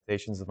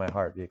meditations of my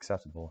heart be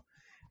acceptable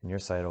in your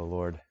sight, O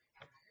Lord.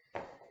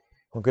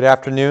 Well, good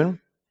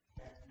afternoon.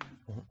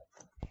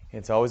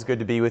 It's always good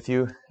to be with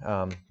you.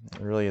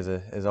 It really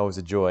is always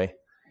a joy,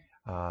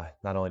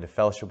 not only to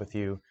fellowship with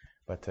you,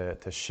 but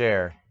to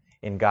share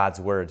in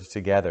God's Word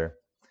together.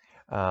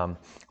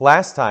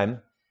 Last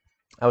time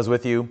I was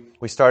with you,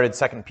 we started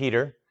 2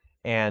 Peter,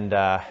 and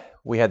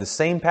we had the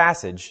same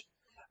passage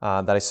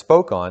that I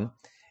spoke on.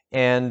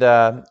 And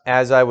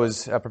as I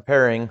was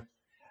preparing,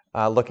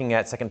 looking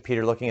at 2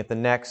 Peter, looking at the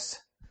next,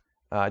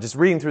 just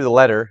reading through the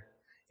letter,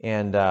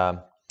 and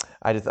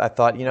I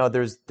thought,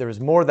 there was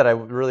more that I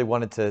really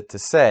wanted to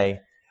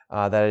say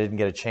that I didn't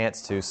get a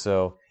chance to.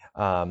 So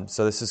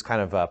this is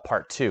kind of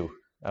part two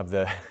of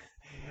the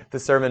the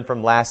sermon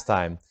from last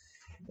time.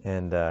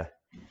 And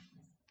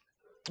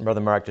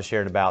Brother Mark just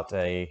shared about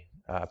a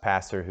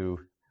pastor who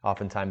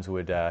oftentimes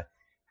would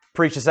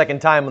preach a second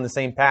time on the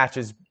same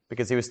passage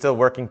because he was still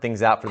working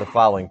things out for the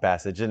following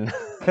passage. And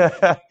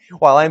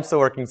while I'm still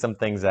working some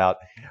things out,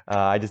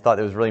 I just thought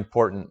it was really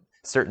important,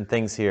 certain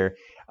things here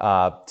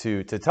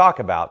to talk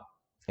about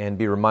and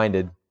be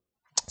reminded.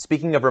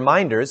 Speaking of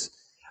reminders,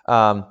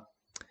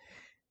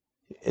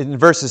 in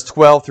verses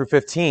 12 through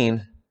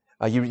 15,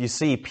 you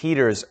see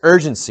Peter's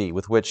urgency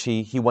with which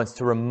he wants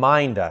to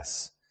remind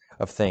us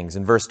of things.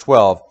 In verse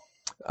 12,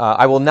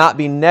 I will not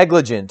be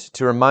negligent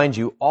to remind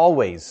you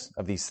always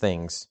of these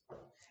things.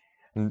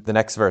 In the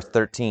next verse,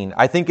 13,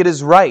 I think it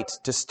is right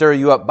to stir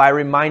you up by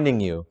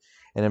reminding you.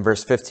 And in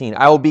verse 15,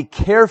 I will be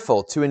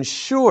careful to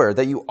ensure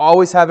that you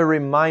always have a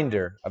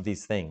reminder of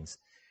these things.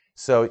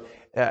 So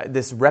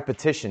this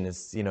repetition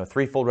is,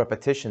 threefold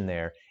repetition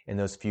there in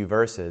those few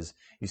verses.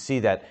 You see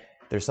that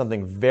there's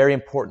something very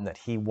important that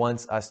he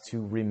wants us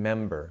to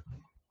remember.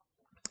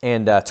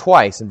 And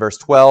twice, in verse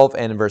 12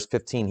 and in verse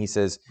 15, he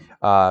says,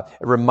 a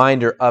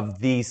reminder of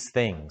these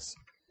things.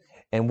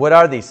 And what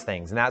are these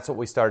things? And that's what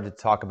we started to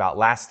talk about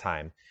last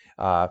time.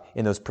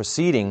 In those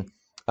preceding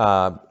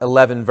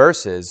 11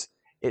 verses,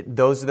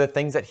 those are the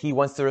things that he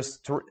wants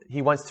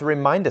to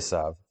remind us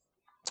of.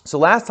 So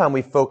last time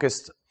we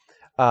focused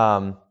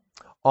primarily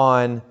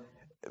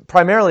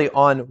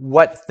on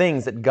what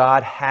things that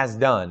God has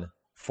done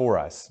for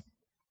us.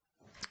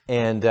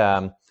 And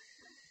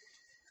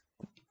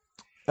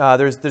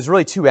there's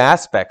really two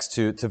aspects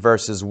to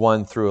verses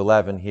 1 through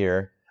 11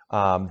 here.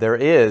 There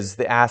is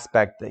the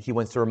aspect that he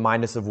wants to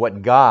remind us of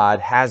what God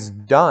has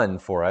done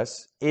for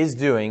us, is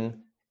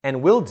doing,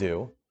 and will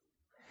do.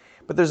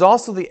 But there's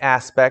also the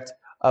aspect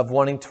of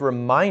wanting to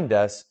remind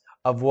us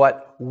of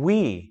what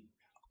we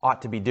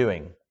ought to be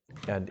doing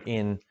and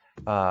in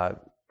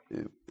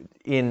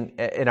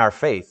our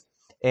faith.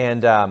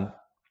 And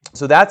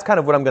so that's kind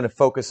of what I'm going to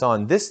focus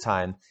on this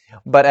time.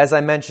 But as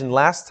I mentioned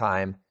last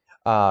time,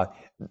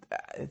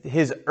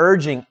 his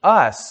urging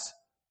us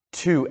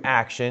to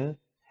action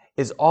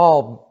is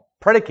all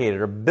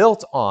predicated or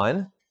built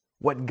on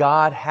what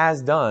God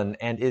has done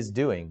and is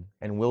doing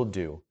and will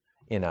do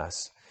in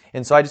us.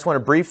 And so I just want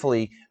to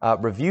briefly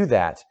review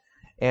that.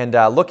 And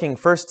looking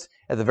first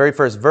at the very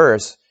first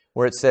verse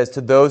where it says,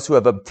 to those who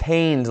have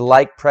obtained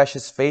like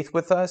precious faith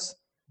with us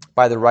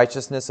by the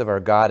righteousness of our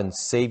God and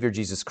Savior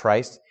Jesus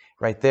Christ.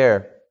 Right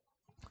there,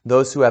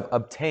 those who have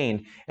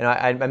obtained. And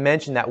I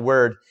mentioned that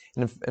word.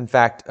 In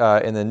fact,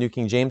 in the New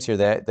King James here,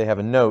 they have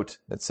a note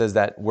that says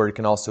that word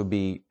can also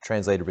be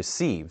translated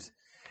received.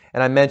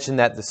 And I mentioned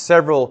that the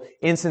several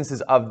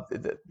instances of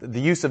the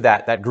use of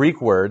that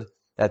Greek word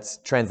that's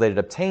translated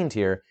obtained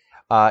here,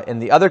 in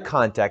the other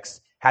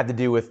context, had to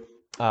do with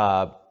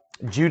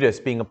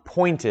Judas being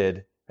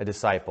appointed a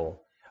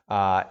disciple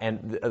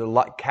and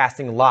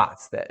casting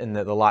lots, and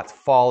the lots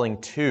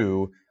falling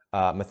to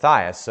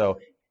Matthias. So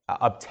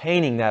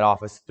obtaining that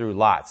office through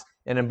lots.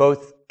 And in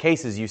both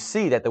cases, you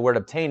see that the word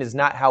obtain is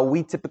not how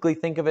we typically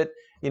think of it,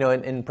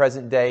 in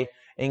present day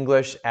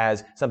English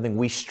as something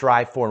we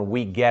strive for and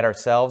we get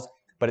ourselves,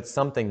 but it's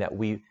something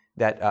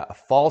that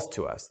falls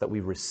to us, that we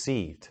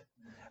received.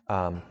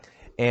 And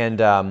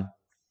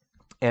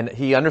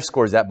he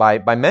underscores that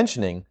by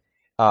mentioning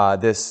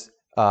this,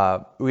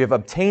 we have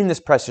obtained this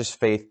precious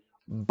faith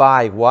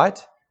by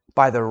what?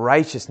 By the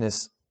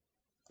righteousness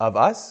of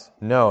us?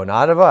 No,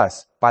 not of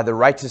us. By the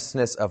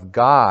righteousness of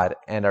God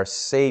and our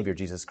Savior,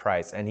 Jesus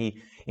Christ. And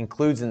he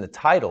includes in the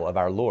title of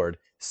our Lord,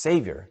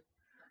 Savior.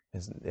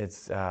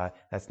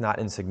 That's not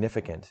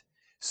insignificant.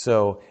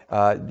 So,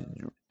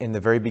 in the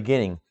very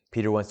beginning,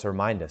 Peter wants to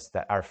remind us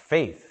that our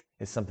faith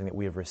is something that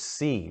we have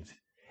received.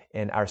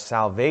 And our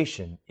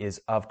salvation is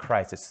of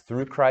Christ. It's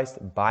through Christ,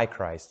 by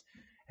Christ.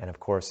 And of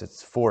course,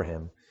 it's for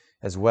Him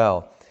as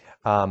well.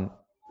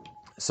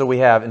 So we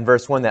have in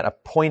verse 1 that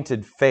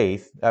appointed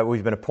faith.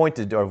 We've been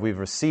appointed, or we've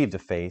received a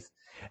faith.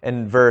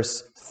 In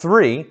verse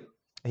 3,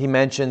 he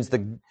mentions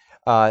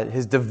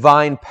His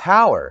divine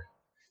power.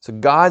 So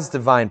God's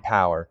divine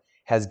power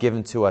has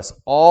given to us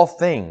all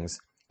things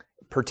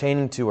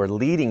pertaining to or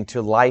leading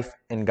to life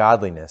and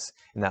godliness.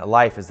 And that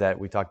life is that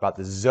we talked about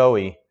the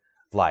Zoe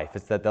life.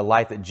 It's that the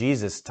life that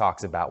Jesus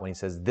talks about when he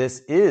says, this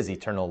is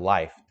eternal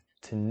life,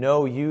 to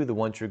know you, the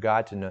one true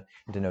God, to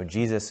know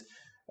Jesus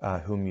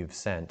whom you've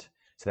sent.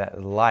 So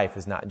that life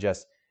is not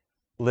just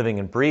living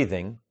and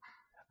breathing,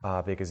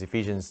 because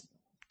Ephesians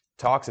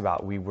talks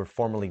about we were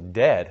formerly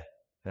dead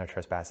in our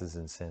trespasses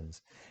and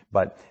sins.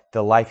 But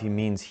the life he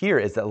means here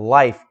is that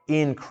life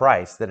in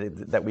Christ,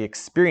 that we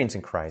experience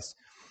in Christ.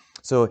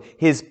 So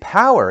his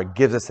power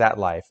gives us that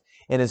life,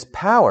 and his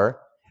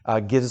power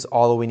gives us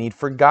all that we need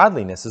for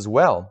godliness as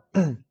well.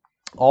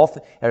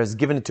 Has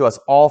given to us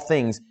all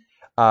things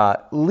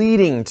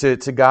leading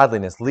to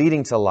godliness,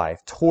 leading to life,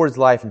 towards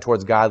life and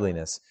towards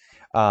godliness.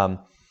 And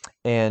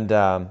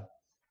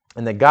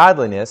the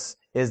godliness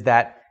is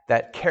that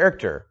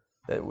character,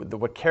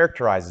 what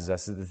characterizes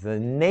us, is the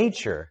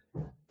nature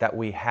that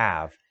we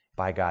have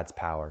by God's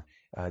power.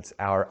 It's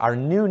our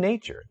new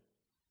nature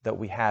that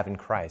we have in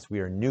Christ. We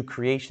are new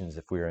creations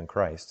if we are in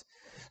Christ.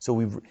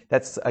 So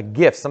that's a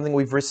gift, something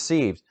we've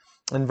received.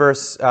 In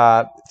verse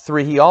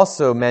 3, he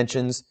also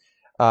mentions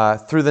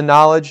through the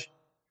knowledge,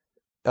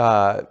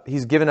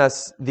 he's given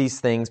us these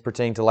things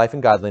pertaining to life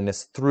and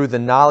godliness through the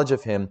knowledge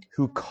of him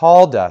who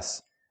called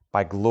us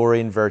by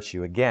glory and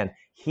virtue. Again,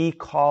 he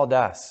called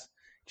us.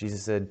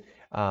 Jesus said,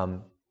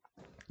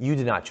 you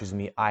did not choose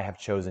me, I have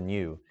chosen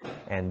you.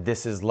 And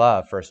this is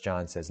love, 1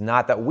 John says.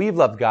 Not that we've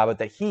loved God, but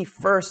that he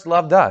first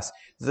loved us.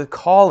 It's a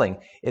calling.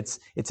 It's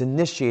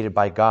initiated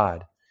by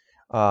God.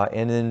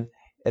 And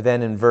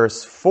then in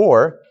verse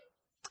 4,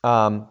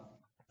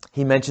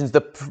 he mentions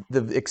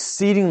the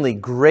exceedingly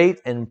great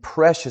and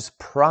precious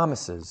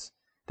promises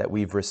that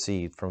we've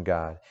received from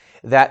God.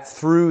 That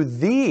through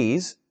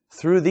these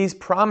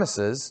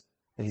promises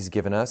that he's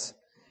given us,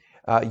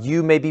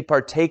 you may be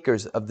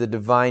partakers of the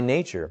divine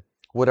nature.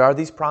 What are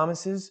these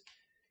promises?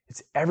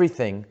 It's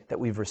everything that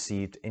we've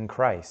received in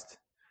Christ.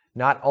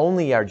 Not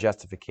only our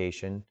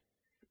justification,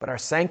 but our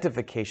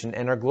sanctification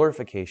and our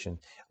glorification.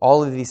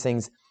 All of these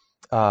things,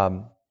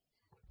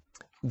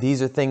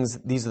 these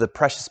are the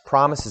precious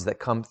promises that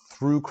come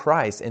through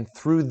Christ. And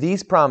through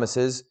these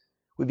promises,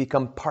 we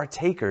become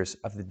partakers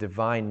of the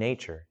divine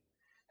nature.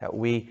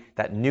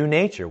 That new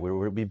nature,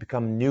 where we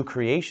become new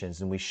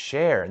creations and we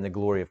share in the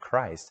glory of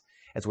Christ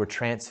as we're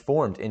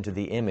transformed into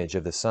the image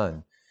of the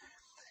Son.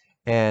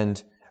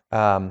 And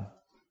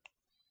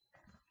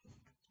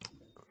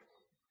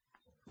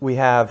we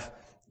have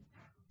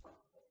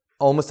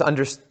almost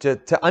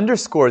to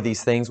underscore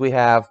these things, we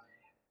have,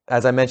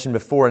 as I mentioned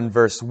before in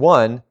verse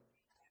 1,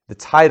 the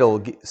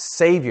title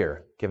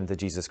Savior given to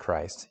Jesus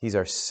Christ. He's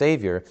our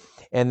Savior.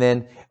 And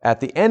then at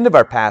the end of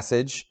our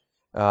passage,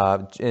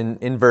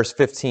 in verse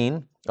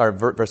 15, or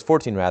verse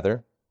 14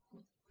 rather,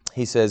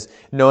 he says,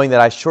 knowing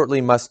that I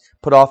shortly must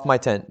put off my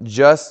tent,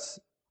 verse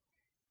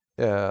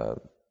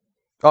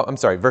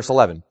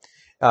 11.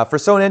 For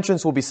so an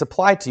entrance will be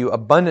supplied to you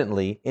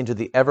abundantly into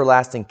the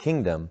everlasting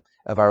kingdom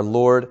of our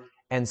Lord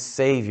and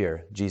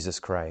Savior, Jesus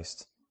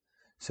Christ.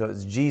 So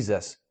it's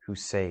Jesus who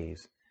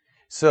saves.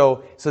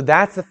 So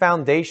that's the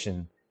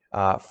foundation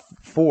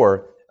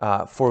for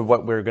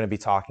what we're going to be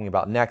talking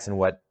about next, and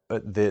what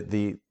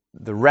the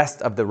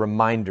rest of the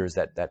reminders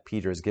that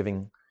Peter is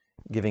giving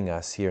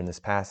us here in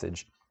this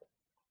passage.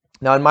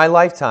 Now, in my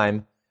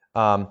lifetime,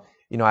 I've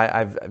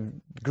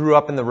grew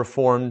up in the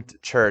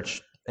Reformed Church,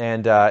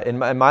 and in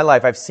my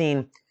life, I've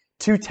seen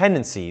two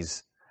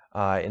tendencies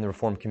in the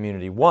Reformed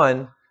community.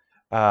 One,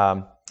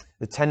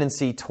 the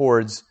tendency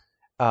towards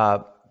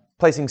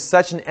placing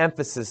such an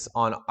emphasis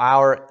on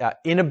our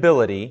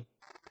inability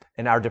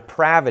and our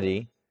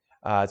depravity.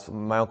 It's what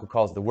my uncle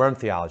calls the worm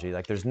theology.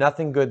 Like, there's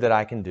nothing good that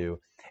I can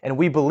do. And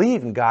we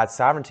believe in God's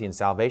sovereignty and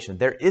salvation.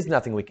 There is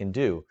nothing we can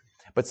do.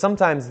 But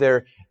sometimes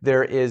there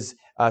is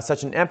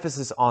such an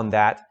emphasis on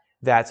that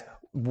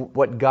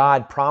what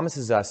God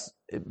promises us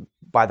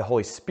by the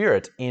Holy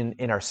Spirit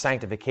in our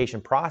sanctification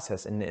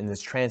process and in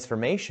this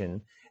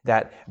transformation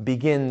that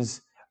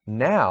begins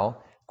now.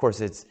 Of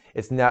course,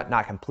 it's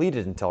not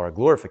completed until our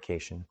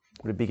glorification,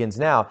 but it begins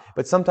now.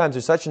 But sometimes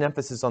there's such an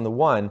emphasis on the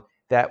one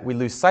that we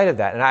lose sight of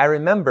that. And I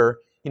remember,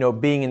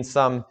 being in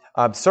some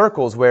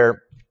circles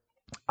where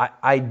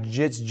I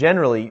just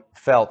generally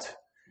felt,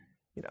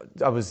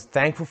 I was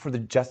thankful for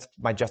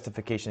my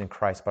justification in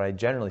Christ, but I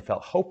generally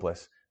felt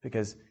hopeless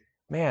because,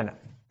 man,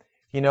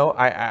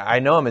 I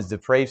know I'm a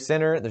depraved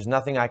sinner. There's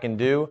nothing I can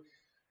do.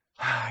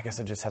 I guess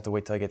I just have to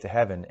wait till I get to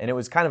heaven. And it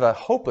was kind of a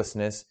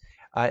hopelessness,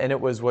 and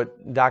it was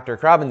what Dr.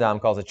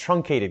 Krabendam calls a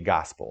truncated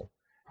gospel.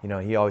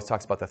 He always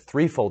talks about the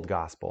threefold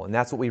gospel, and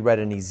that's what we read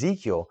in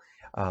Ezekiel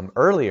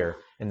earlier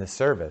in the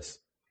service.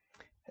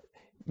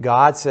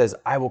 God says,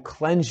 I will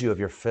cleanse you of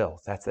your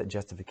filth. That's that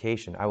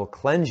justification. I will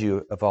cleanse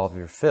you of all of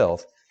your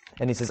filth.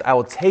 And he says, I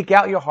will take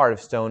out your heart of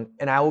stone,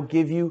 and I will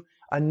give you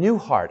a new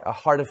heart, a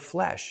heart of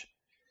flesh.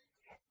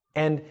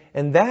 And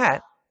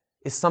that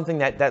is something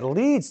that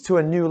leads to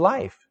a new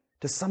life,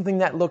 to something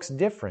that looks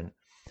different.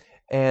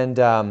 And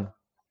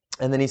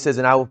then he says,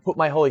 and I will put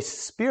my Holy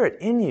Spirit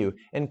in you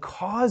and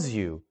cause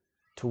you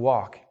to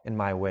walk in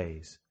my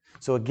ways.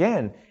 So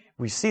again,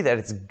 we see that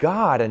it's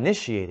God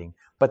initiating,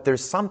 but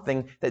there's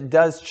something that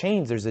does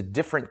change. There's a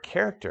different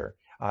character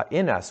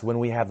in us when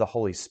we have the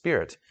Holy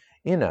Spirit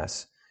in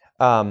us.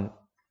 And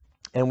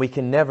we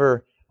can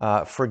never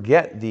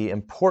forget the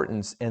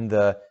importance and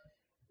the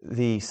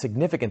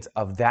significance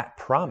of that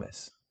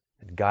promise.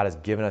 That God has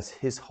given us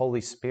His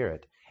Holy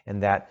Spirit,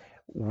 and that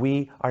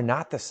we are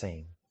not the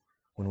same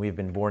when we've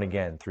been born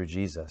again through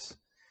Jesus.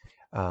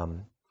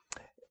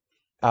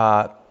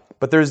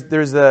 But there's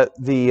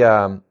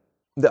the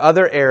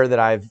other error that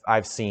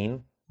I've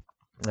seen,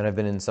 and I've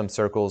been in some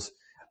circles.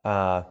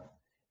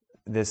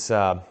 This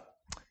kind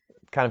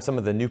of some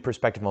of the new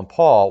perspective on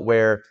Paul,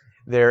 where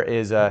there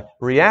is a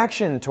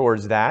reaction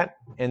towards that,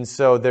 and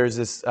so there's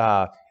this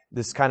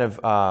kind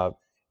of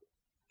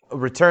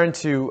return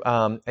to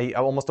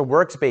almost a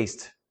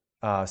works-based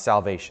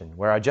salvation,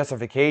 where our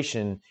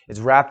justification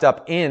is wrapped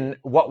up in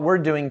what we're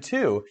doing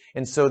too,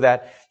 and so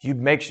that you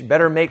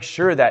better make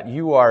sure that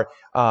you're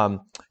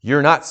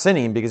not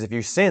sinning, because if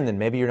you sin, then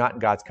maybe you're not in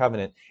God's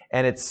covenant,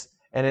 and it's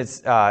an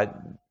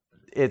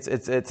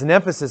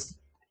emphasis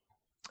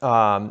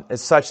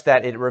as such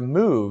that it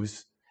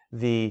removes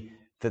the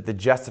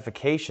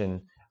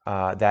justification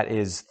that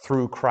is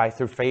through Christ,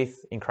 through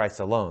faith in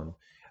Christ alone.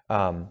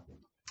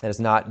 It is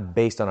not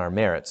based on our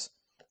merits,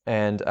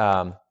 and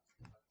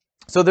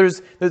so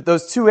there's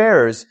those two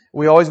errors.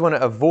 We always want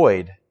to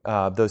avoid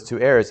those two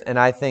errors. And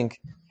I think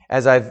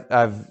as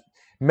I've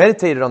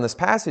meditated on this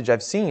passage,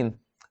 I've seen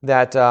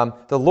that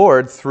the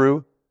Lord,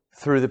 through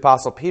the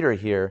Apostle Peter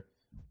here,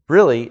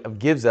 really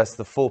gives us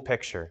the full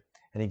picture.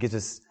 And He gives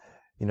us,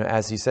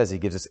 as he says, He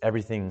gives us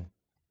everything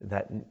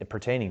that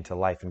pertaining to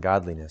life and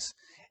godliness.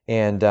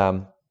 And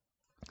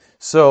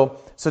so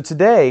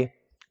today,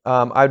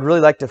 I'd really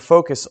like to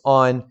focus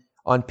on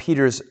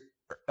Peter's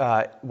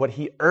what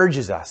he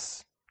urges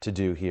us to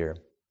do here.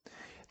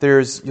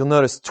 You'll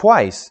notice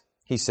twice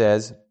he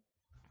says,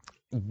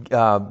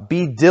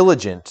 be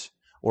diligent,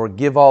 or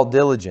give all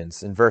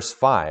diligence. In verse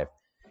 5,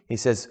 he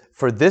says,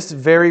 for this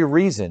very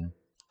reason,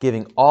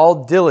 giving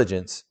all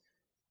diligence,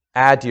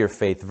 add to your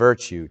faith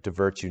virtue, to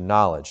virtue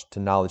knowledge, to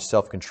knowledge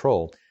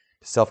self-control,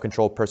 to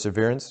self-control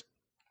perseverance,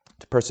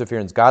 to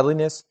perseverance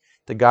godliness,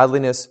 to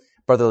godliness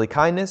brotherly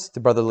kindness, to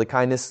brotherly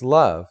kindness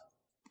love.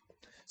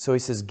 So he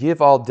says,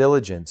 give all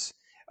diligence.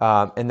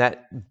 And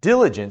that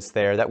diligence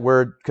there, that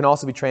word can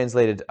also be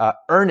translated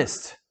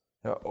earnestness,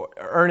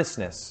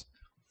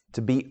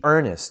 to be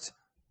earnest.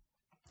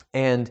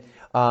 And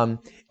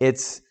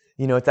it's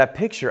that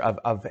picture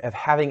of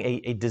having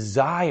a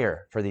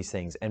desire for these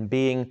things, and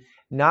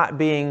not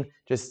being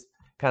just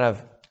kind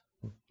of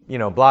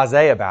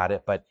blasé about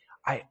it, but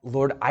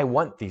Lord, I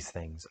want these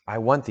things. I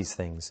want these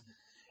things.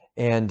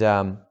 And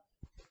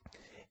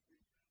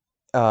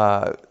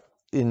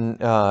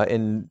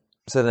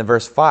so in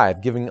verse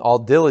 5, giving all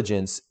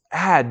diligence,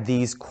 add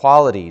these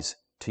qualities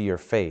to your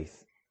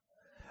faith.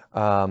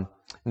 In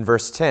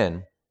verse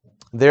 10,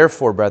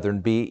 therefore,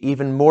 brethren, be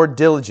even more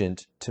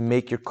diligent to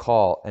make your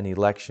call and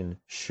election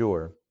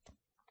sure.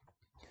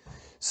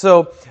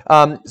 So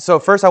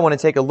first I want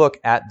to take a look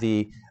at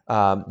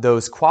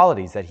those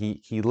qualities that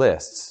he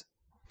lists.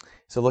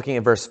 So looking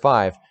at verse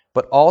 5,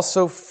 but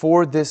also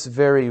for this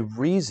very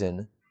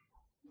reason,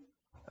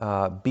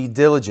 be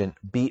diligent,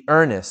 be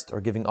earnest, or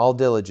giving all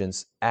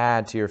diligence,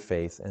 add to your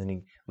faith. And then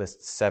he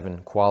lists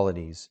 7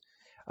 qualities.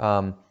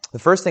 The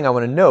first thing I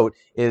want to note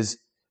is,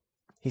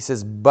 he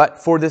says,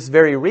 but for this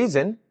very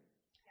reason.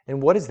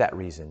 And what is that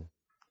reason?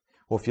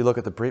 Well, if you look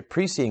at the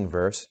preceding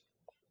verse,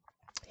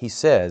 he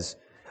says,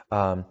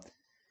 through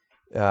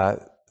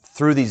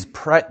these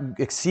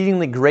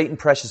exceedingly great and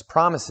precious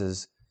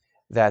promises,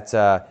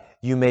 that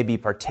you may be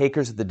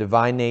partakers of the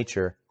divine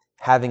nature,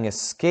 having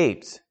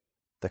escaped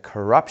the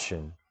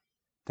corruption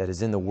that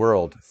is in the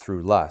world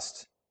through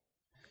lust.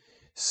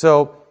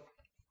 So,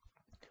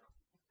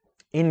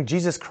 in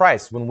Jesus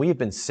Christ, when we have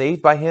been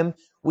saved by Him,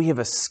 we have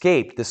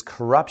escaped this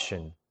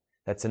corruption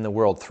that's in the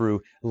world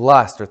through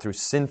lust or through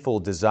sinful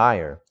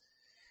desire.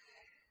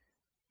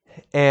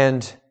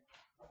 And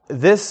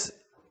this,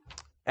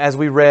 as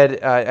we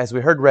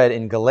heard read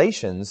in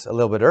Galatians a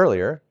little bit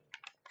earlier,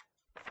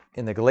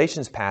 in the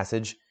Galatians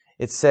passage,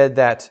 it said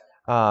that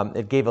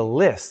it gave a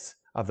list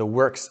of the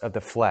works of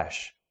the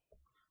flesh.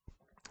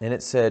 And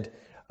it said,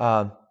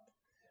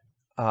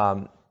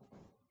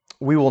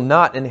 we will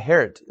not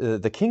inherit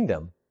the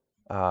kingdom.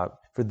 For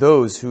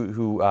those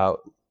who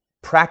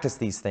practice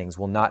these things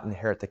will not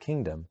inherit the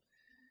kingdom.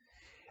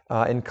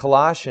 In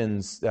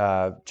Colossians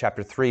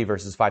chapter 3,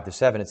 verses 5 to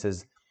 7, it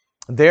says,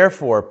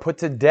 therefore put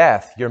to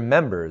death your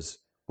members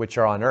which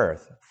are on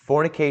earth,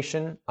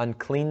 fornication,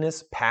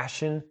 uncleanness,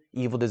 passion,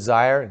 evil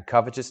desire, and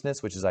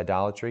covetousness, which is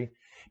idolatry.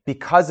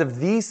 Because of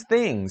these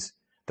things,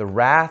 the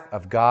wrath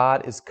of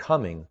God is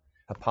coming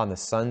upon the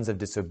sons of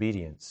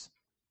disobedience,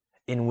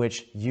 in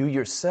which you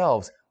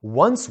yourselves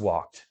once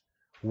walked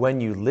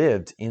when you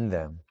lived in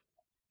them.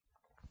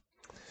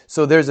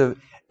 So there's a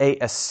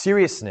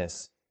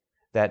seriousness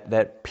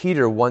that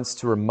Peter wants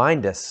to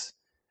remind us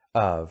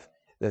of,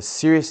 the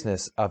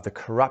seriousness of the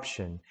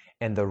corruption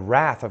and the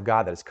wrath of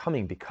God that is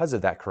coming because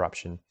of that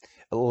corruption.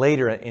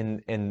 Later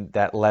in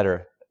that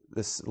letter,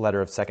 this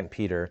letter of 2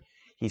 Peter,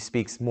 he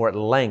speaks more at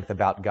length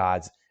about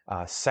God's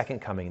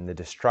second coming and the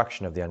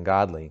destruction of the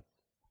ungodly.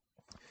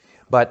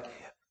 But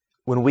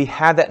when we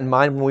have that in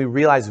mind, when we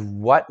realize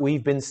what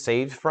we've been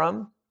saved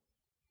from,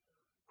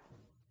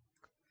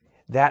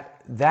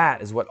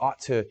 that is what ought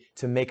to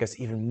make us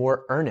even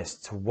more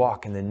earnest to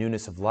walk in the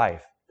newness of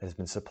life that has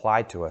been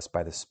supplied to us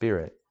by the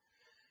Spirit.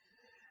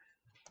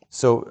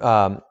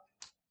 So,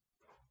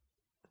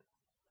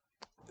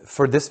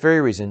 for this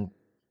very reason,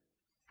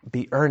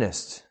 be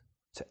earnest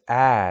to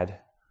add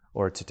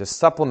or to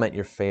supplement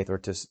your faith or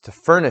to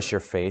furnish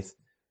your faith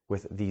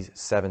with these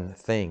 7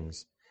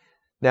 things.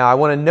 Now, I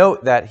want to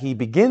note that he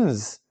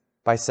begins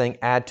by saying,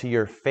 add to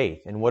your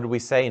faith. And what did we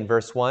say in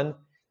verse 1?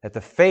 That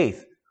the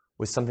faith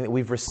was something that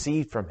we've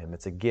received from him.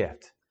 It's a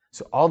gift.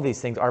 So all these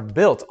things are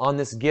built on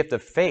this gift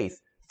of faith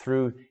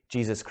through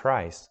Jesus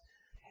Christ.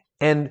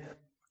 And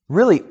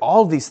really,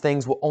 all these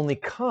things will only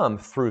come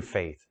through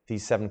faith.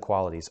 These 7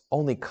 qualities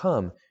only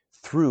come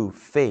through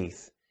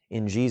faith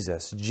in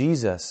Jesus.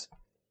 Jesus,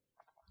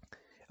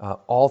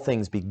 all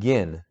things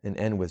begin and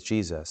end with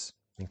Jesus,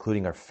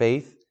 including our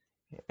faith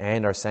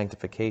and our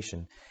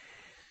sanctification.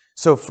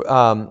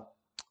 So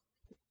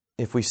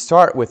if we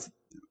start with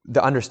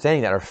the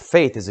understanding that our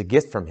faith is a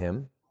gift from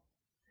him,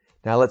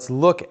 now let's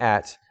look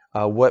at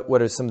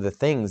what are some of the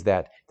things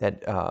that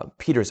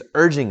Peter's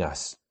urging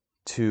us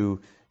to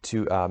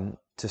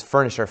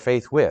furnish our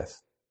faith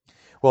with.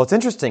 Well, it's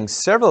interesting.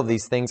 Several of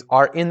these things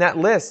are in that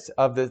list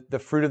of the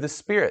fruit of the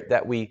Spirit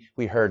that we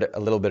heard a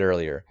little bit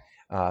earlier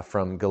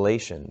from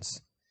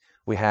Galatians.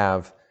 We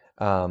have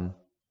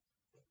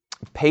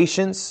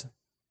patience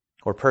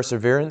or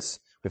perseverance.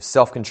 We have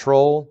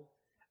self-control,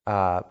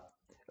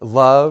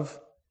 love.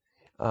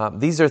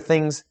 These are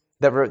things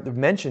that were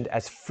mentioned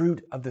as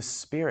fruit of the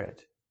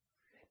Spirit.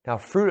 Now,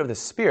 fruit of the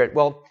Spirit,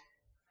 well,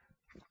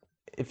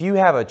 if you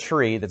have a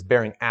tree that's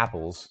bearing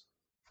apples,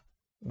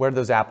 where are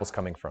those apples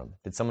coming from?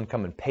 Did someone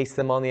come and paste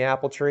them on the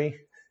apple tree?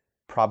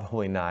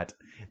 Probably not.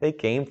 They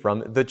came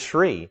from the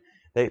tree.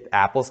 The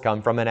apples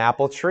come from an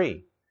apple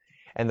tree.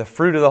 And the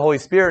fruit of the Holy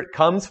Spirit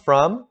comes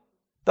from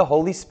the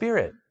Holy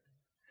Spirit.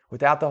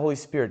 Without the Holy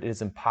Spirit, it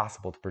is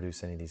impossible to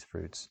produce any of these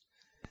fruits.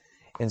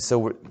 And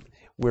so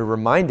we're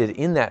reminded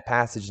in that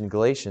passage in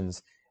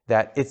Galatians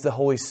that it's the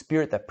Holy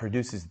Spirit that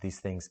produces these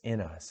things in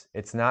us.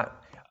 It's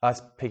not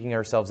us picking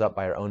ourselves up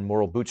by our own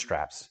moral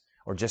bootstraps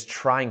or just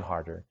trying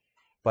harder,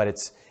 but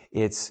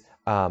it's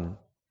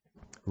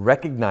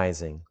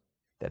recognizing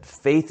that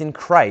faith in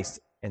Christ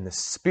and the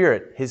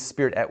Spirit, His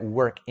Spirit at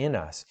work in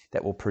us,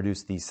 that will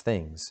produce these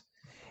things.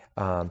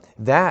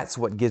 That's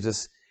what gives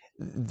us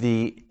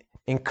the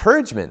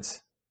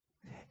encouragement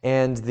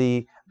and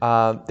the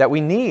that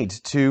we need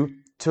to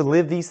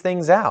live these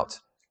things out,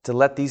 to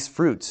let these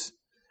fruits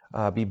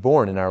be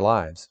born in our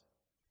lives.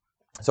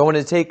 So I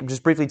want to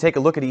just briefly take a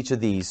look at each of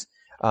these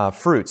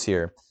fruits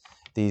here,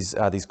 these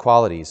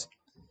qualities.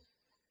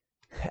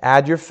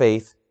 Add your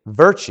faith,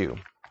 virtue.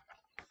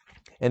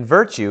 And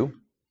virtue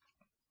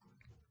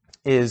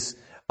is,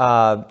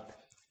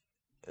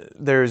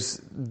 there's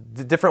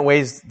different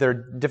ways, there are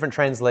different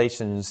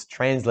translations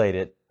translate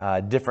it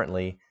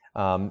differently.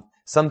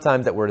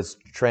 Sometimes that word is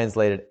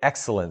translated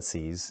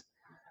excellencies.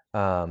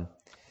 But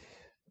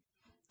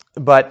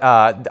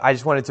I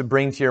just wanted to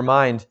bring to your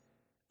mind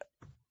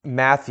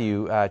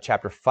Matthew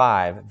chapter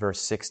 5, verse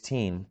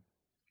 16.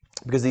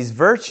 Because these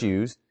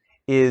virtues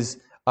is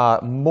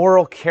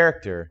moral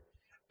character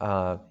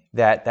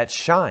that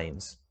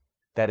shines,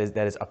 that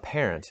is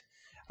apparent.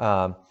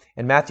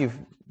 In Matthew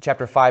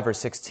chapter 5, verse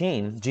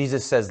 16,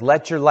 Jesus says,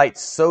 "Let your light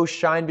so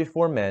shine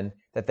before men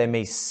that they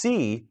may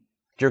see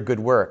your good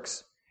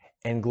works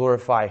and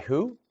glorify"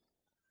 who?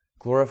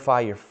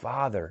 Glorify your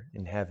Father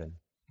in heaven.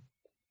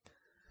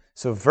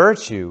 So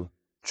virtue,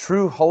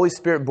 true Holy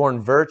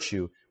Spirit-born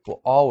virtue,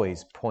 will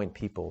always point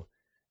people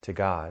to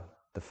God,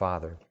 the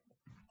Father.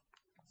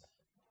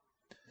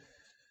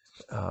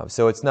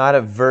 So it's not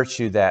a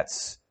virtue that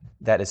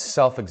is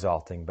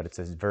self-exalting, but it's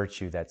a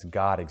virtue that's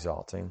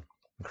God-exalting,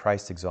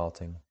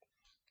 Christ-exalting.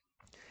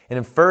 And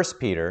in 1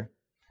 Peter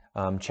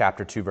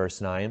chapter 2,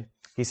 verse 9,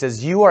 he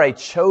says, "You are a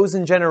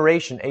chosen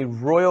generation, a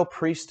royal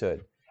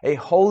priesthood, a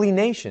holy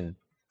nation,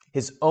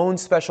 His own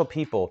special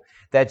people,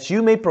 that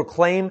you may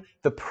proclaim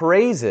the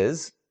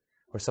praises,"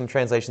 or some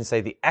translations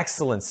say the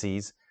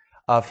excellencies,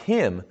 "of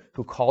Him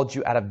who called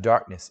you out of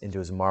darkness into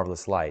His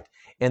marvelous light."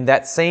 And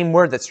that same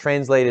word that's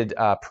translated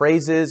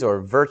praises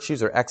or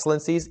virtues or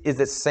excellencies is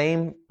the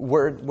same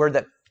word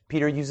that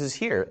Peter uses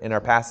here in our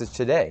passage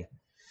today.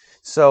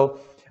 So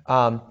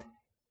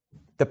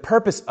the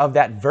purpose of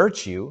that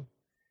virtue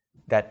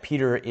that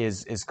Peter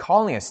is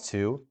calling us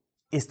to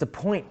is to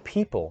point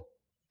people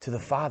to the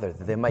Father,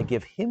 that they might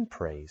give Him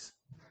praise.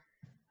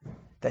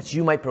 That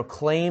you might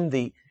proclaim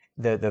the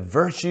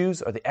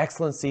virtues or the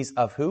excellencies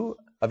of who?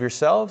 Of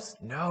yourselves?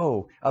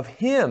 No, of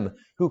Him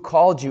who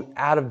called you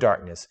out of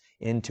darkness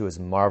into His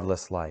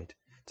marvelous light.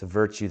 It's a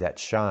virtue that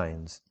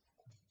shines.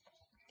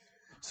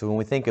 So when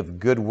we think of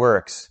good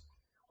works,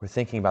 we're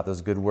thinking about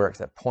those good works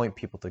that point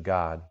people to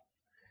God.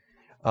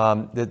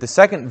 The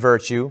second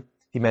virtue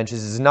he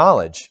mentions is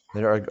knowledge,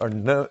 or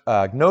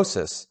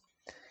gnosis.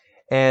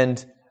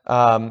 And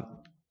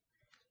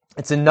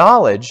it's a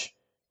knowledge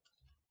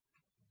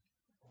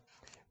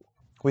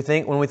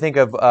When we think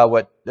of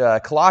what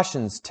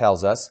Colossians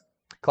tells us,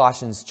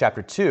 Colossians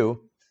chapter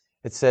 2,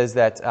 it says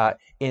that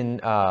in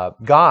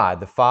God,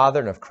 the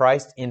Father, and of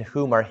Christ, in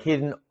whom are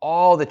hidden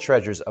all the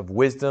treasures of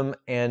wisdom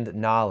and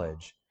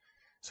knowledge.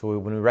 So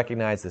when we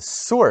recognize the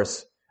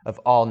source of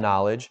all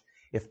knowledge,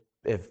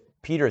 if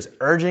Peter is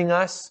urging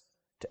us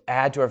to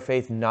add to our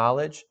faith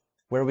knowledge,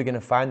 where are we going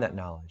to find that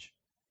knowledge?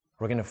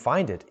 We're going to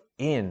find it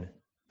in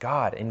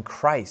God, in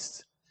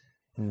Christ,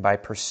 and by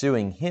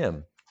pursuing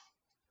Him.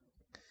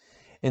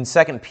 In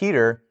 2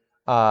 Peter,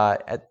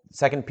 chapter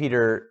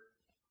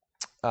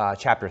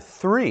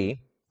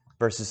 3,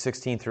 verses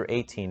 16 through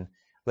 18,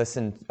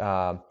 listen,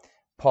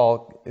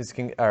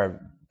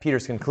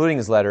 Peter's concluding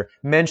his letter,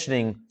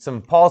 mentioning some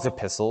of Paul's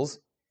epistles,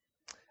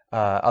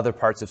 other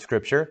parts of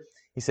Scripture.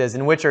 He says,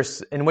 in which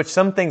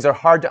some things are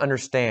hard to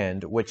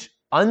understand, which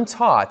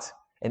untaught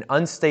and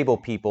unstable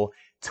people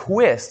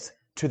twist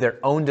to their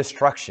own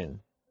destruction,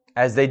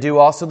 as they do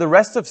also the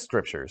rest of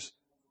Scriptures.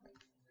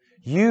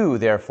 You,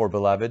 therefore,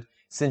 beloved,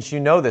 since you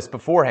know this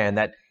beforehand,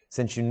 that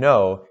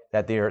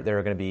there are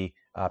going to be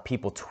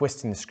people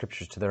twisting the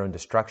Scriptures to their own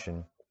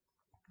destruction,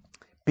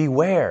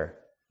 beware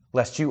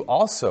lest you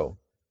also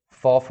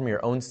fall from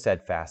your own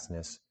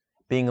steadfastness,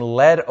 being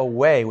led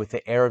away with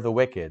the error of the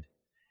wicked.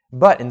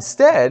 But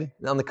instead,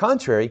 on the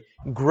contrary,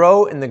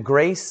 grow in the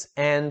grace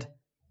and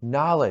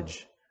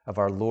knowledge of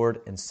our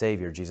Lord and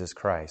Savior, Jesus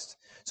Christ.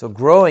 So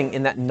growing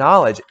in that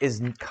knowledge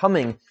is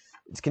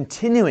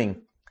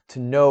continuing to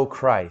know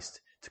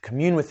Christ, to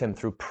commune with Him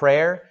through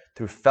prayer,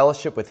 through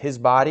fellowship with His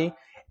body,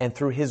 and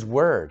through His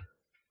Word,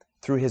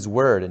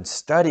 and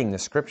studying the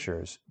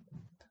Scriptures,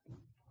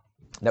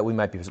 that we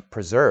might be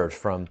preserved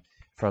from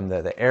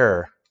the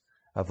error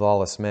of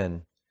lawless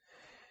men.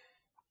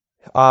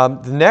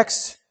 The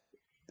next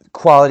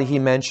quality he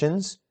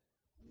mentions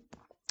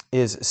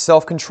is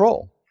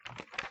self-control.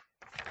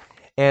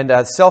 And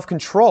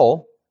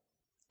self-control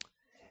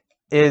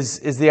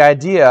is the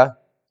idea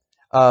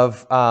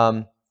of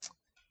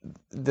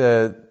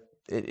the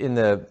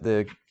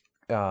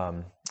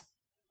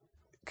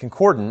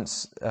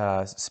concordance,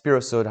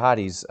 Spiros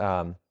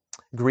Zodhiates'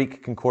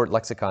 Greek concord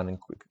lexicon,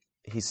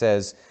 he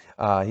says,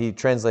 he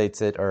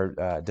translates it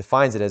or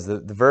defines it as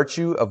the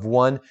virtue of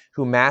one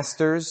who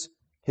masters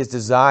his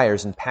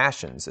desires and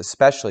passions,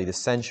 especially the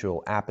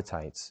sensual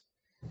appetites.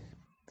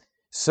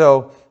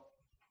 So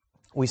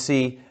we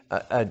see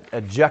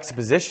a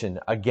juxtaposition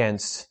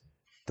against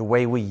the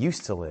way we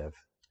used to live.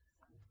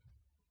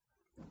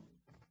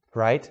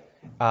 Right?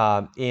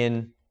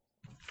 In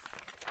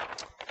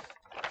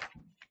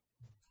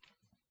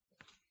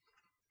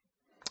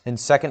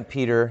 2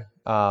 Peter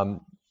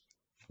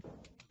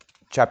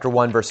chapter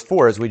 1, verse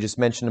 4, as we just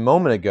mentioned a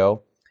moment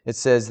ago, it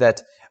says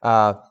that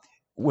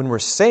when we're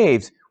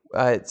saved,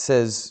 it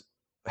says,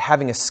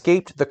 having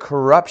escaped the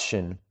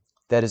corruption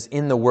that is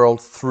in the world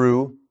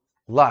through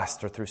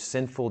lust or through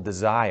sinful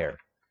desire.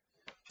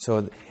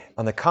 So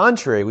on the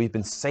contrary, we've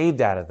been saved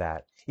out of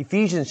that.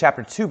 Ephesians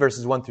chapter 2,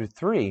 verses 1 through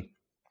 3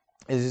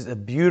 is a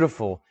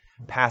beautiful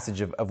passage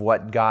of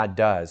what God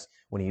does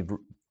when He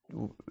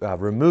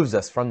removes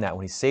us from that,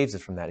 when He saves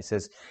us from that. He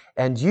says,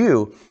 and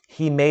you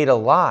He made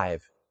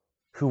alive,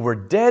 who were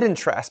dead in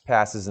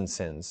trespasses and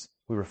sins,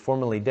 we were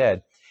formerly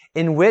dead,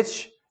 in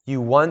which you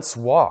once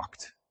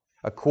walked,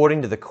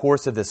 according to the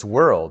course of this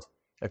world,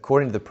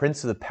 according to the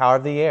prince of the power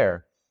of the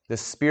air, the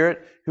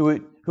spirit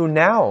who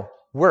now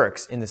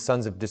works in the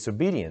sons of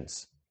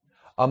disobedience,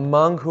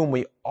 among whom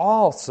we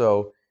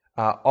also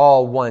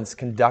all once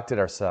conducted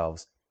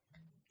ourselves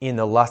in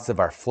the lusts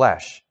of our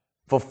flesh,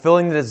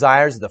 fulfilling the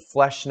desires of the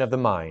flesh and of the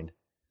mind.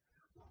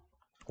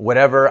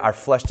 Whatever our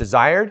flesh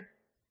desired,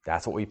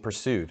 that's what we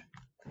pursued.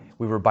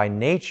 We were by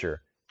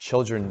nature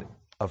children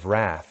of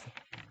wrath.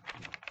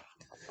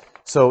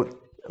 So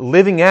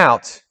living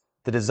out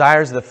the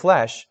desires of the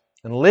flesh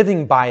and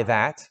living by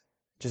that,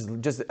 just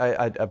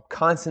a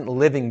constant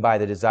living by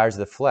the desires of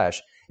the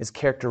flesh, is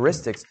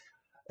characteristic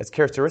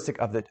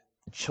of the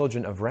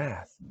children of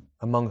wrath,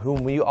 among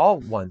whom we all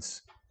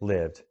once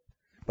lived.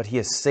 But He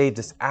has saved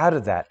us out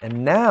of that.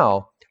 And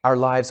now our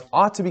lives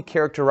ought to be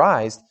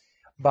characterized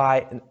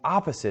by an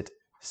opposite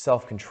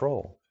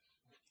self-control.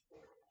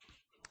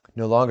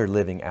 No longer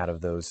living out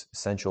of those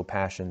sensual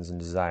passions and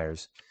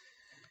desires.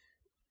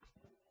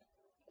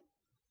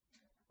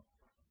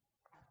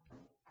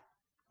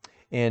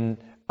 In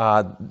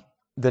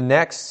the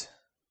next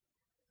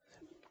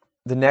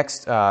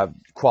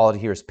quality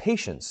here is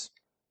patience.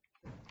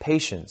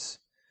 Patience,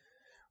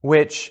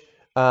 which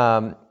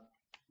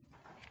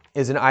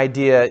is an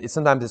idea.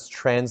 Sometimes it's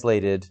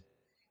translated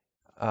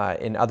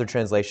in other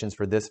translations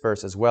for this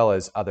verse as well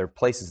as other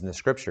places in the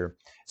Scripture.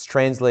 It's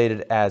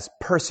translated as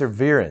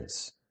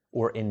perseverance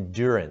or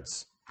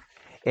endurance,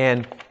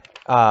 and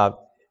that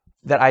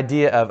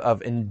idea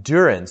of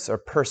endurance or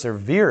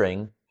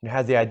persevering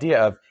has the idea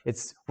of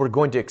we're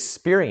going to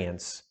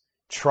experience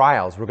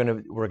trials, we're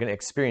going to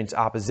experience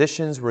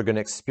oppositions, we're going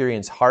to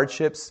experience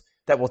hardships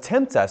that will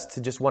tempt us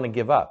to just want to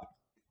give up.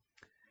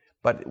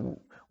 But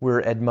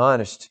we're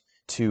admonished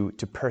to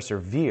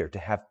persevere, to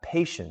have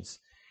patience,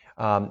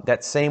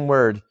 That same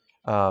word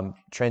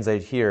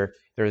translated here,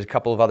 there's a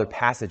couple of other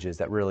passages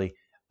that really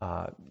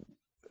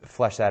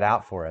flesh that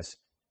out for us.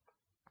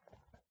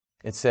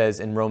 It says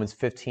in Romans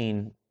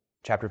 15,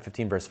 chapter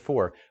 15, verse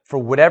 4, "For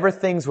whatever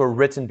things were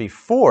written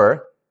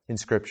before in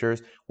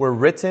Scriptures were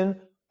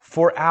written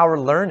for our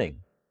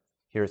learning."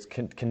 Here it's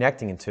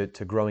connecting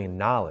into growing in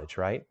knowledge,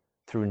 right?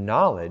 Through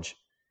knowledge,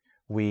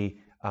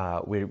 we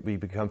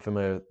become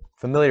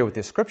familiar with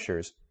the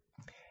Scriptures,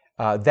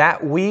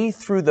 that we,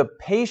 through the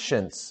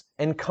patience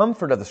and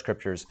comfort of the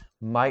Scriptures,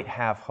 might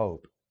have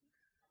hope.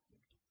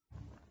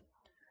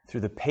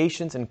 Through the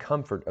patience and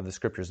comfort of the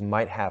Scriptures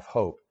might have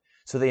hope.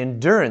 So the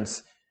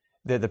endurance,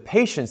 the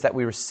patience that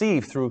we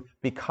receive through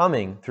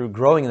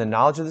growing in the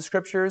knowledge of the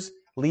Scriptures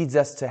leads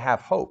us to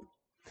have hope.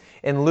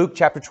 In Luke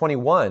chapter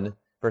 21,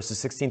 verses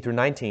 16 through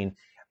 19,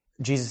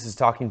 Jesus is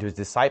talking to his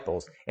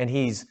disciples, and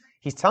he's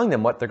telling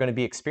them what they're going to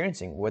be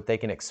experiencing, what they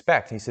can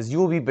expect. He says, "You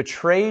will be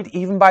betrayed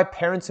even by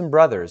parents and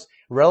brothers,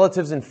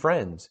 relatives and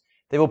friends.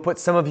 They will put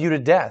some of you to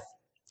death,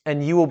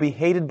 and you will be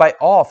hated by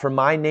all for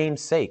my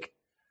name's sake."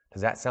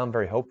 Does that sound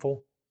very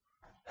hopeful?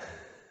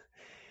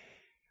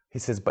 He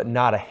says, "But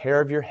not a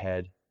hair of your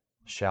head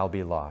shall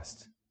be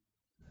lost."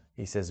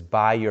 He says,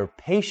 by your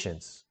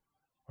patience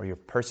or your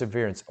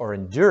perseverance or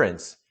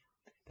endurance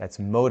that's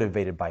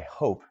motivated by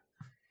hope,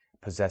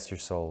 possess your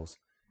souls.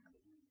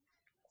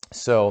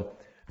 So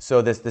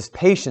this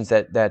patience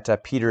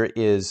that Peter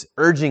is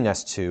urging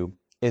us to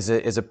is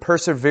a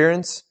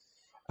perseverance,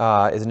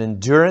 is an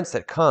endurance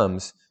that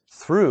comes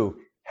through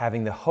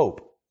having the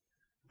hope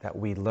that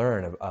we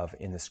learn of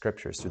in the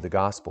Scriptures through the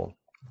gospel.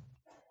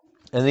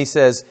 And he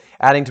says,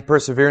 adding to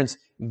perseverance,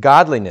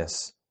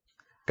 godliness.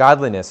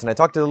 Godliness, and I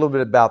talked a little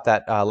bit about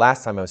that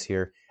last time I was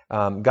here.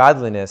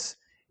 Godliness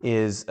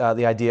is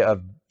the idea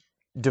of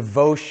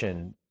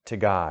devotion to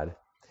God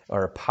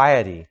or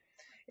piety,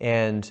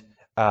 and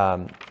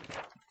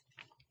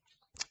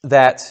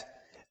that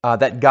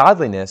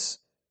godliness,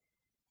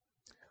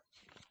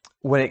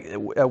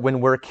 when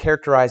we're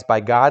characterized by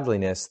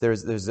godliness,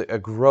 there's a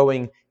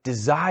growing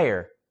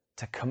desire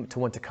to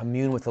want to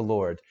commune with the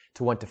Lord,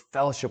 to want to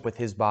fellowship with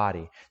His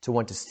body, to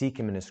want to seek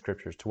Him in His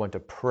Scriptures, to want to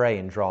pray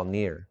and draw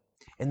near.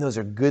 And those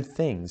are good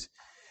things,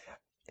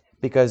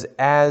 because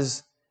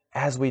as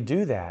we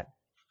do that,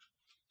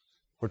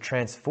 we're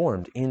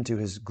transformed into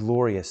His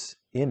glorious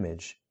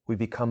image. We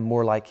become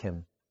more like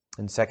Him.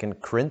 In 2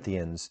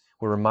 Corinthians,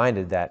 we're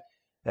reminded that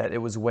it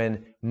was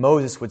when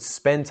Moses would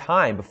spend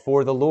time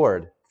before the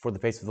Lord, before the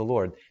face of the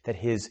Lord, that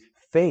his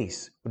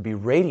face would be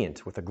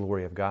radiant with the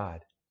glory of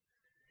God.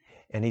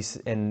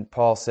 And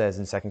Paul says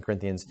in 2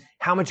 Corinthians,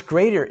 "How much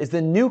greater is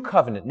the new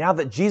covenant now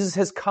that Jesus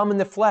has come in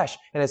the flesh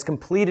and has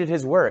completed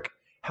His work?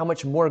 How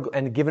much more,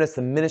 and given us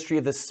the ministry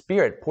of the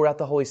Spirit, poured out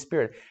the Holy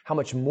Spirit, how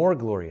much more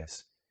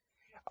glorious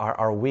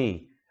are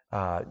we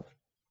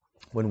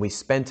when we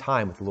spend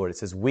time with the Lord?" It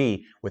says,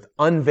 "We, with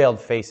unveiled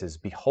faces,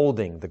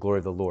 beholding the glory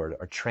of the Lord,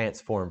 are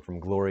transformed from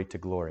glory to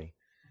glory."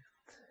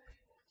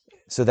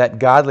 So that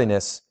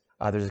godliness,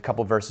 there's a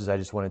couple verses I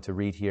just wanted to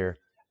read here.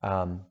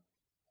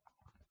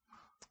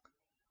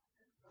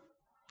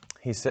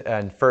 He said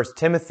in 1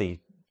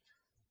 Timothy,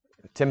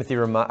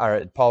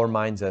 Paul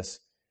reminds us,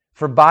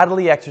 "For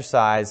bodily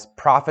exercise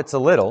profits a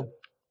little."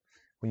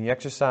 When you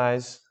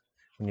exercise,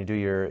 when you do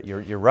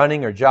your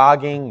running or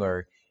jogging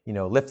or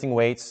lifting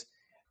weights,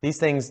 these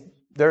things,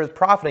 they're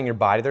profiting your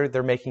body.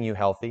 They're making you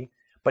healthy.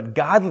 But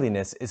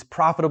godliness is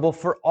profitable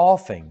for all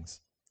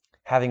things,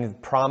 having the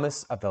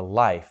promise of the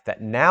life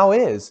that now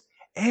is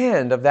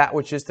and of that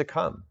which is to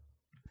come.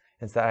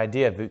 It's that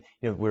idea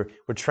of we're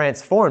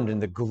transformed in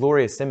the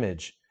glorious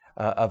image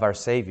of our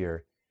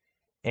Savior,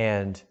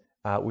 and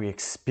we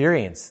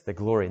experience the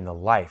glory and the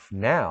life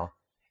now,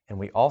 and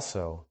we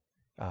also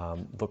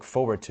look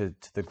forward to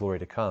the glory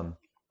to come.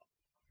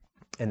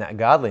 And that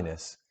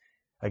godliness,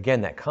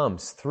 again, that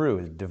comes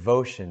through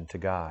devotion to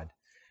God.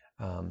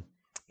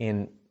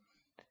 And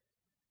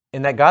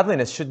that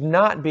godliness should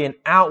not be an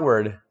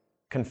outward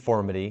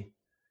conformity,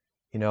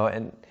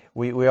 and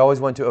we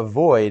always want to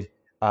avoid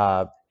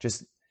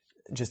just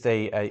the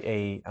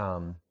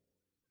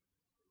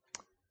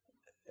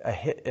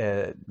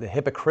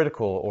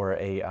hypocritical or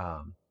a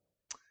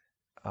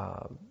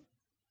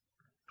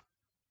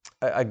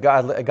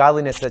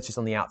godliness that's just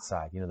on the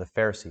outside. The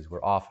Pharisees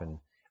were often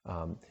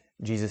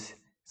Jesus'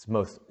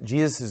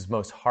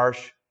 most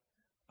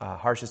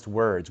harshest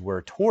words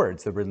were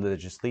towards the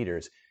religious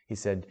leaders. He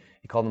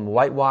called them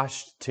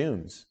whitewashed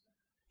tombs.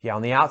 Yeah,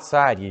 on the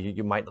outside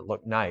you might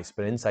look nice,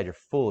 but inside you're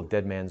full of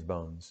dead man's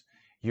bones.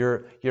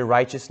 Your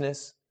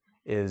righteousness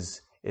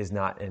is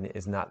not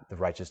the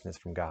righteousness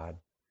from God.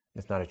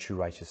 It's not a true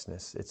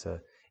righteousness. It's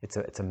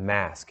a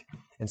mask.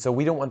 And so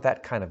we don't want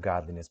that kind of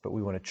godliness, but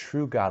we want a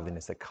true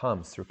godliness that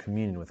comes through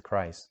communion with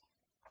Christ.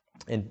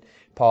 And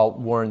Paul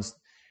warns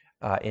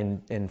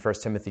in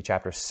 1 Timothy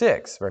chapter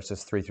 6,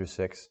 verses 3 through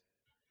 6,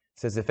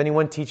 says, "If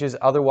anyone teaches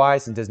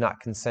otherwise and does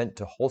not consent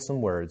to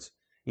wholesome words,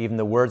 even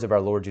the words of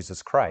our Lord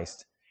Jesus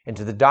Christ, and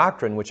to the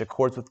doctrine which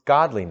accords with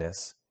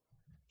godliness,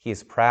 he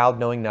is proud,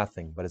 knowing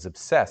nothing, but is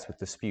obsessed with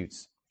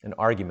disputes, and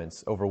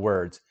arguments over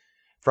words,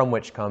 from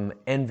which come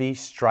envy,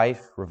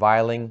 strife,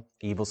 reviling,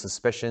 evil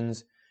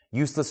suspicions,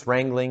 useless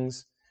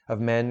wranglings of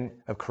men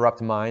of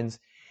corrupt minds,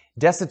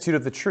 destitute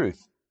of the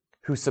truth,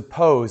 who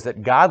suppose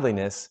that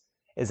godliness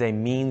is a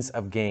means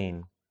of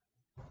gain.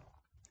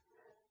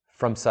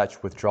 From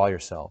such withdraw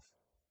yourself.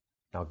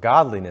 Now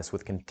godliness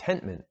with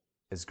contentment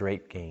is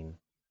great gain.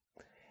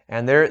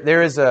 And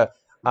there is of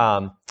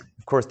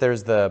course,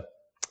 there's the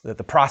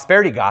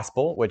prosperity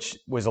gospel, which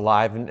was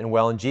alive and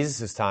well in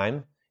Jesus'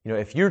 time.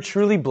 If you're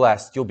truly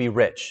blessed, you'll be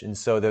rich. And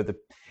so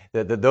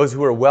those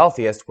who are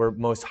wealthiest were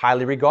most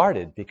highly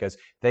regarded because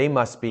they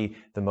must be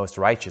the most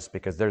righteous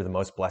because they're the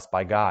most blessed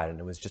by God. And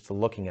it was just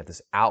looking at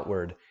this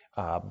outward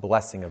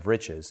blessing of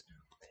riches.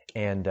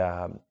 And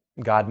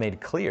God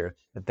made clear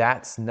that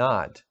that's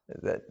not,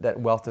 that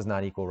wealth does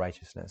not equal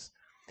righteousness.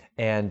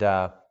 And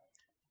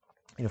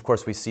of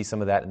course, we see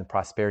some of that in the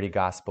prosperity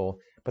gospel.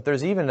 But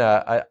there's even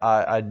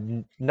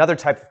another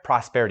type of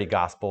prosperity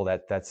gospel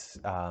that's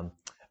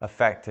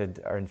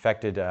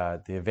infected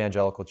the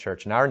evangelical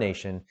church in our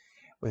nation,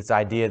 with this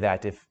idea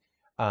that if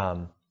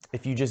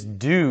you just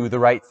do the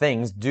right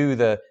things,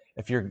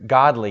 if you're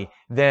godly,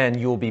 then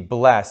you'll be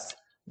blessed,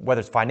 whether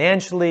it's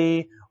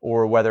financially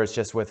or whether it's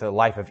just with a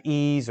life of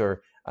ease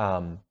or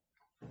that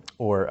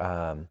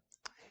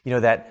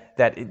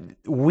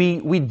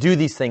we do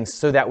these things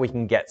so that we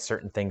can get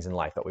certain things in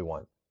life that we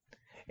want.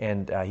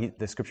 And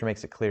the scripture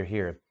makes it clear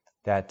here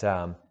that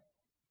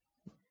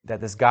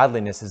this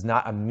godliness is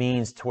not a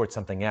means towards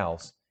something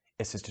else.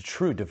 It's just a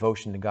true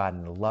devotion to God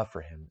and a love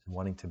for Him and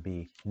wanting to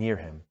be near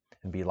Him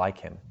and be like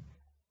Him.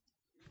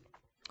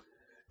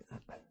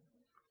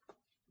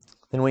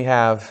 Then we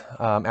have,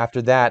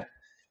 after that,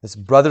 this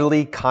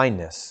brotherly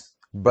kindness,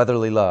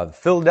 brotherly love.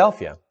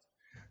 Philadelphia,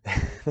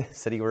 the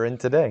city we're in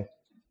today.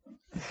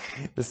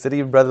 The city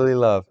of brotherly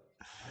love.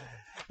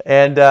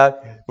 And,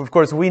 of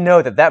course, we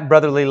know that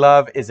brotherly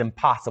love is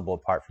impossible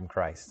apart from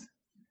Christ.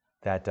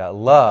 That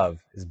love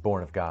is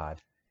born of God.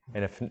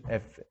 And if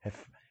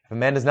a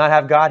man does not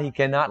have God, he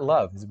cannot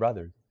love his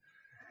brother.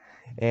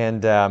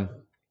 And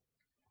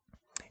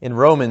in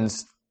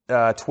Romans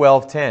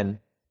 12:10,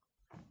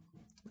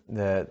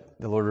 the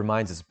Lord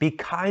reminds us, be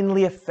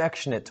kindly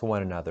affectionate to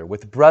one another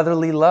with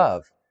brotherly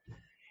love.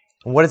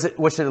 And what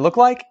should it look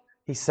like?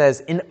 He says,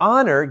 in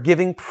honor,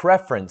 giving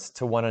preference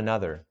to one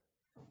another,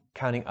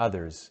 counting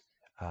others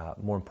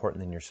more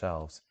important than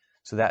yourselves.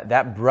 So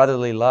that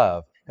brotherly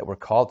love that we're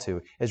called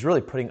to is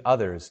really putting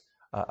others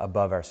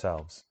above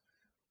ourselves.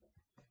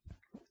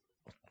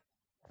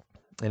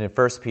 And in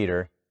 1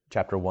 Peter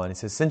chapter 1, he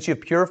says, since you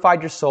have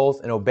purified your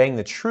souls in obeying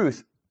the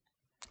truth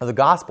of the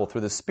gospel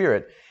through the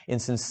Spirit, in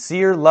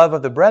sincere love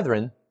of the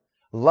brethren,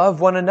 love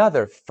one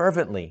another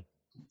fervently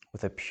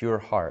with a pure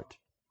heart.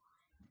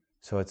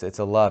 So it's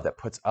a love that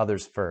puts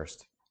others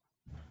first.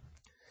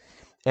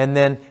 And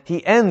then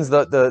he ends,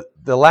 the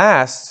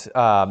last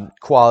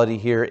quality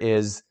here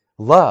is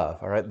love,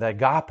 all right, the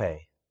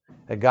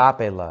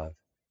agape love.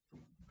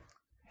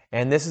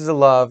 And this is a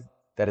love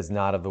that is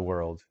not of the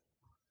world.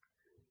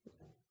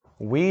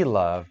 We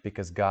love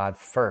because God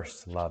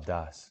first loved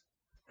us.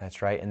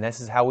 That's right. And this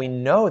is how we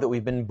know that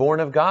we've been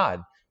born of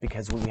God,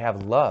 because we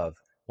have love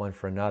one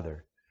for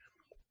another.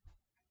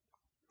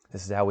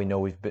 This is how we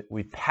know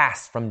we've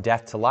passed from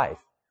death to life,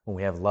 when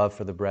we have love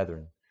for the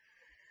brethren.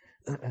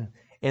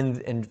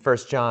 In 1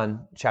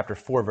 John chapter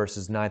 4,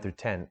 verses 9 through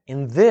 10,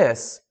 in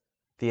this,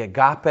 the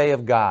agape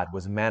of God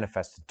was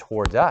manifested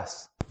towards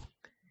us,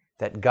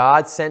 that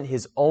God sent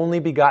His only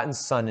begotten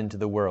Son into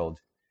the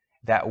world,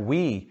 that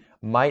we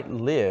might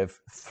live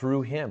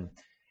through Him.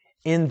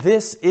 In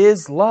this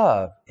is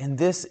love, and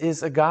this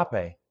is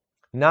agape.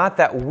 Not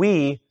that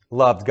we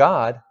loved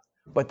God,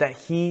 but that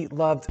He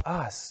loved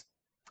us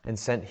and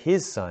sent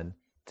His Son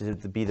to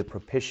be the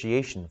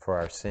propitiation for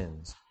our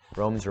sins.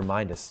 Romans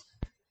reminds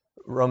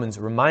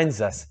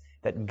us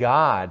that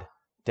God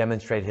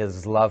demonstrated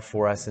His love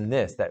for us in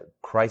this, that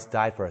Christ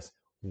died for us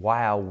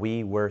while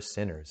we were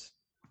sinners.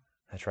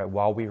 That's right,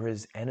 while we were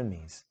His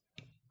enemies.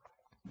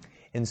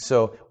 And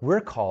so we're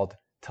called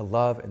to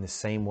love in the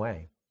same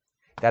way.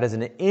 That is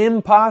an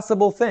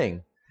impossible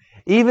thing.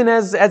 Even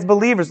as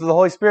believers with the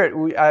Holy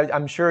Spirit,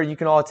 I'm sure you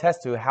can all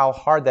attest to how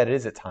hard that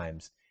is at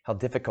times, how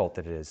difficult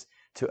it is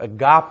to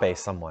agape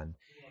someone.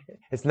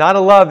 It's not a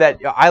love that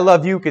I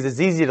love you because it's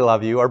easy to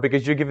love you or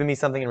because you're giving me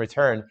something in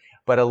return,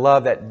 but a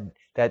love that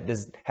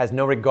has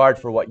no regard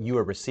for what you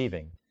are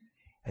receiving.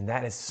 And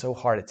that is so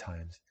hard at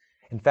times.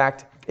 In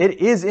fact,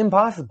 it is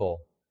impossible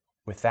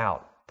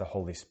without the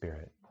Holy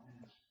Spirit.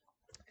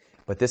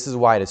 But this is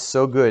why it is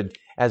so good,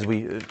 as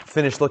we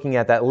finish looking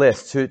at that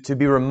list, to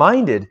be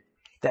reminded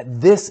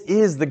that this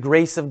is the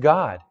grace of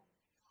God,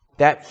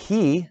 that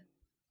He,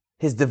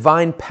 His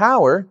divine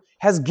power,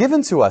 has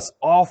given to us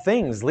all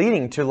things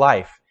leading to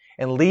life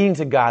and leading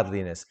to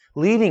godliness,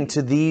 leading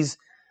to these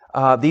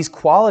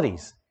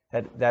qualities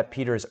that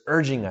Peter is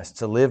urging us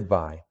to live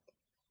by.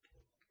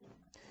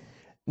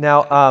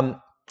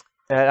 Now,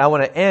 I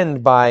want to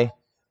end by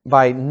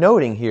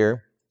noting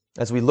here,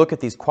 as we look at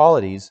these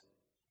qualities,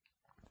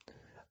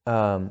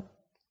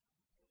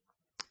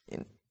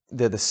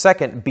 the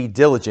second, be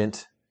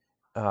diligent,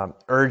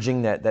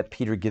 urging that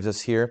Peter gives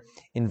us here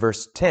in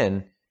verse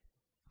 10.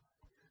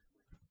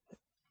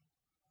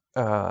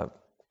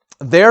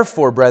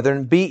 Therefore,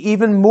 brethren, be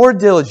even more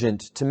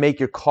diligent to make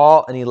your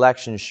call and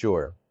election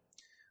sure.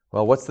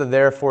 Well, what's the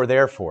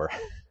therefore?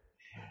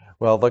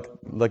 Well,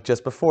 look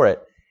just before it.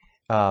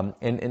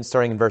 And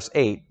starting in verse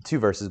 8, 2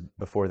 verses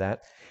before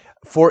that.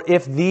 For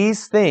if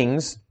these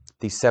things,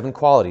 these 7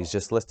 qualities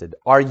just listed,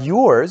 are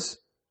yours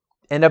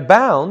and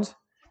abound,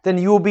 then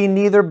you will be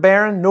neither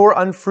barren nor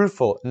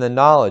unfruitful in the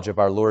knowledge of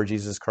our Lord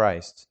Jesus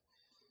Christ.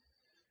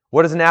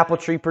 What does an apple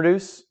tree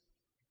produce?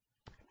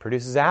 It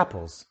produces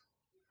apples,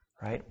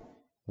 right?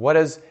 What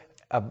does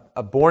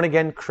a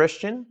born-again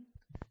Christian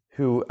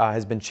who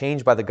has been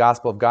changed by the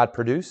gospel of God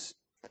produce?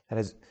 That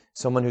is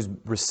someone who's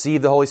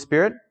received the Holy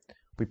Spirit.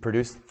 We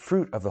produce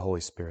fruit of the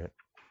Holy Spirit.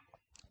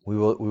 We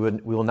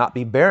will not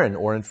be barren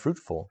or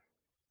unfruitful.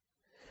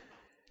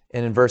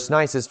 And in verse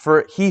 9 it says,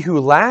 for he who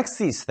lacks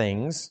these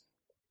things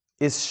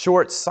is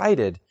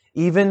short-sighted,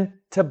 even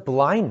to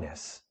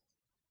blindness,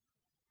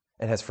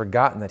 and has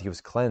forgotten that he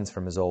was cleansed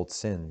from his old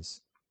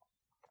sins.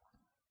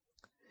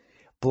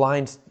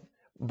 Blind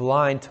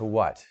to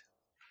what?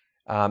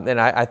 And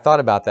I thought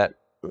about that.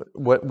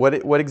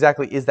 What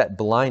exactly is that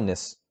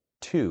blindness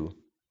to?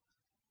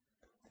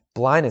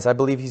 Blindness, I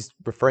believe he's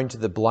referring to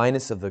the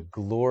blindness of the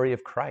glory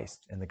of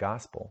Christ and the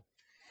gospel.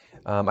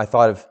 I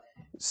thought of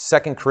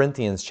 2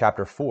 Corinthians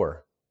chapter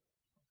 4,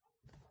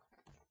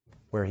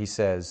 where he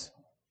says,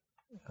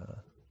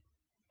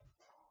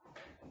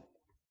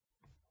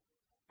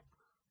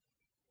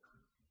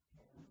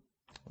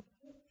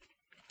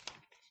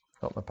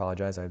 I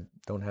apologize, I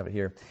don't have it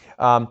here.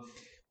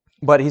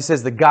 But he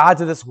says, the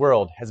gods of this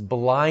world has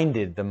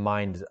blinded the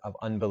minds of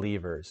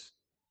unbelievers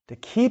to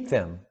keep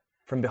them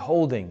from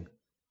beholding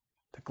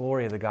the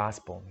glory of the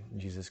gospel in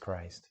Jesus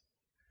Christ.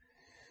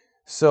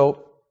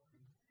 So,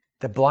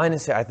 the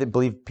blindness I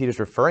believe Peter's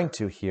referring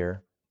to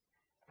here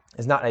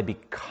is not a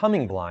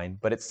becoming blind,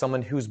 but it's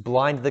someone who's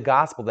blind to the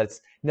gospel,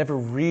 that's never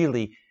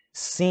really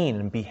seen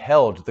and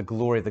beheld the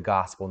glory of the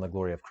gospel and the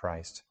glory of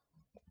Christ.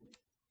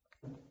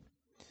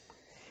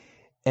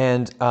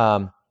 And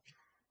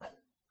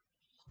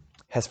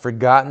has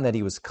forgotten that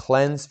he was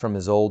cleansed from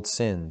his old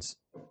sins.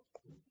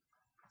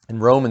 In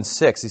Romans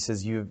 6, he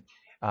says,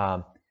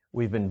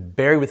 we've been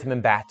buried with him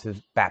in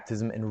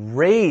baptism and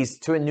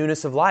raised to a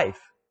newness of life,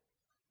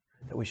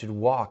 that we should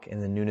walk in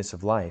the newness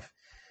of life.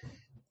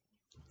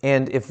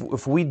 And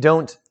if we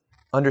don't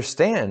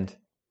understand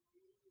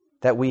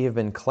that we have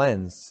been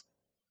cleansed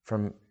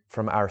from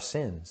our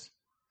sins,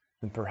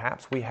 then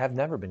perhaps we have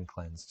never been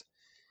cleansed.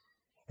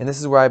 And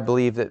this is where I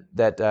believe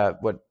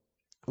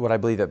what I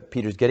believe that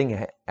Peter's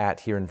getting at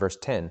here in verse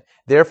 10.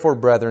 Therefore,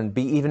 brethren,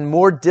 be even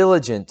more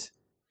diligent,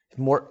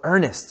 more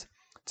earnest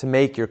to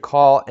make your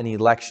call and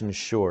election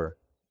sure.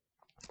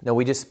 Now,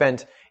 we just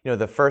spent,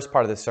 the first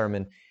part of the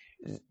sermon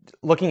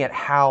looking at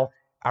how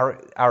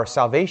our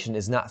salvation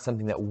is not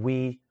something that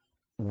we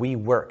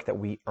work, that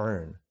we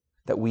earn,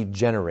 that we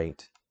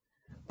generate,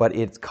 but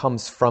it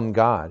comes from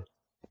God.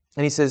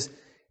 And he says,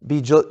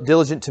 be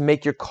diligent to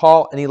make your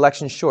call and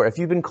election sure. If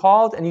you've been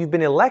called and you've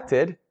been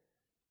elected,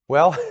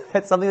 well,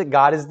 that's something that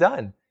God has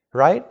done,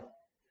 right?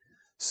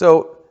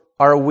 So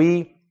are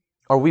we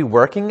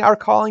working our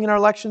calling and our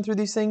election through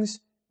these things?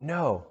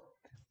 No,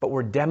 but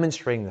we're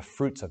demonstrating the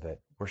fruits of it.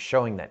 We're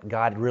showing that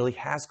God really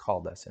has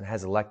called us and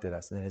has elected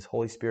us, and that His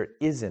Holy Spirit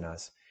is in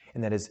us,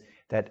 and that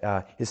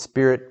His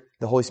Spirit,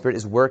 the Holy Spirit,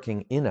 is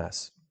working in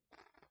us.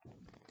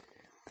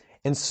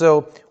 And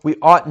so we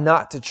ought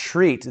not to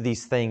treat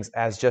these things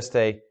as just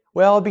it'd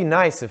be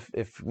nice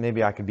if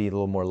maybe I could be a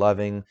little more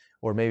loving,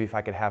 or maybe if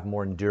I could have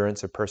more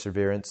endurance or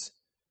perseverance.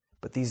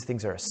 But these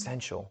things are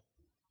essential.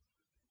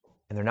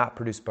 And they're not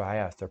produced by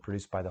us, they're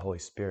produced by the Holy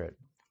Spirit.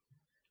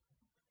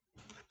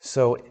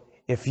 So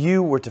if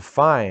you were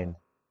to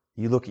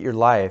you look at your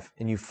life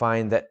and you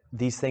find that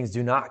these things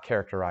do not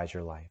characterize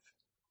your life.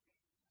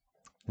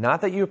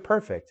 Not that you're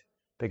perfect,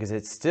 because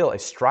it's still a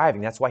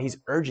striving. That's why He's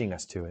urging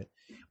us to it.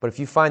 But if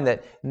you find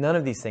that none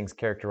of these things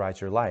characterize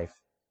your life,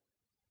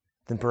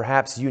 then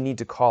perhaps you need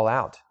to call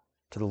out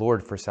to the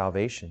Lord for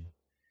salvation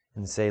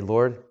and say,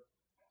 Lord,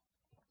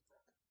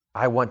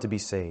 I want to be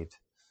saved.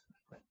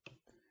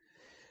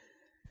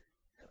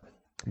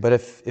 But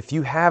if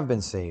you have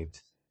been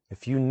saved,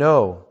 if you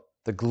know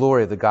the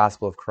glory of the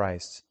gospel of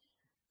Christ,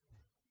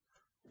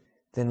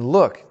 then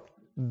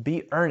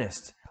be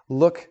earnest.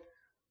 Look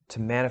to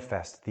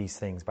manifest these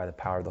things by the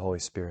power of the Holy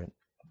Spirit.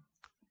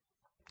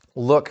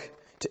 Look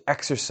to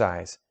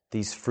exercise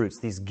these fruits,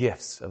 these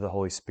gifts of the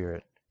Holy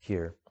Spirit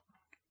here,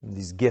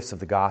 these gifts of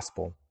the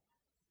gospel.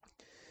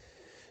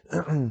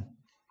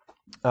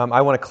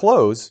 I want to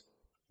close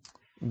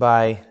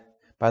by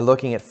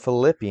looking at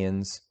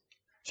Philippians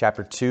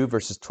chapter 2,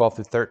 verses 12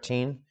 through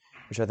 13,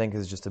 which I think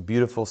is just a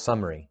beautiful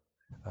summary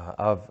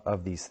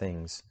of these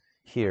things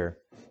here.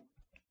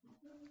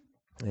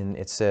 And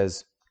it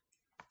says,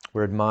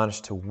 we're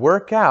admonished to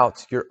work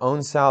out your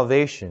own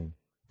salvation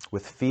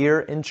with fear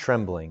and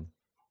trembling.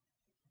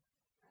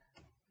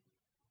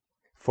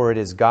 For it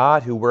is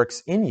God who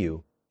works in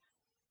you,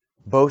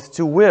 both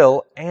to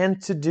will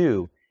and to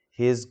do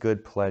His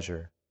good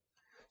pleasure.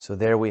 So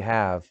there we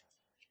have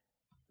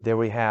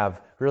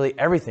really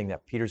everything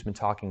that Peter's been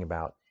talking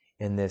about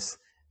in this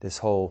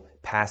whole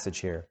passage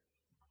here.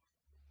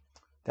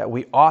 That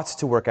we ought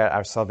to work out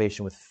our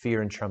salvation with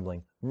fear and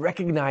trembling,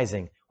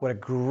 recognizing what a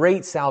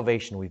great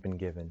salvation we've been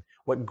given,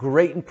 what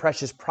great and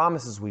precious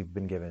promises we've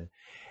been given,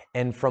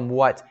 and from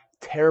what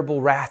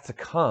terrible wrath to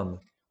come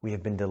we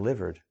have been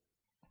delivered.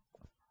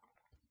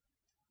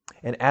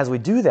 And as we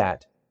do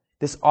that,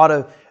 this ought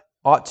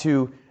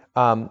to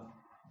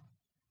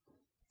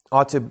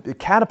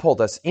catapult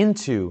us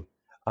into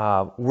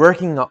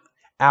working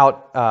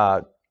out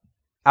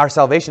our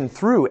salvation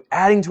through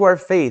adding to our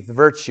faith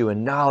virtue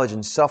and knowledge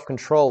and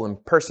self-control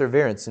and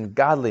perseverance and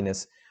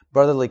godliness,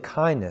 brotherly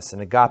kindness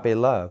and agape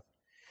love,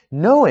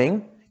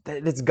 knowing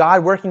that it's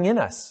God working in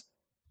us,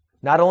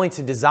 not only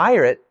to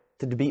desire it,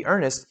 to be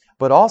earnest,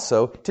 but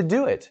also to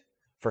do it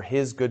for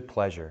His good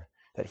pleasure,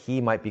 that He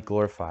might be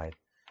glorified.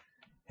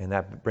 And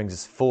that brings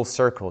us full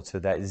circle to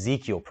that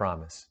Ezekiel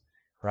promise,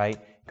 right?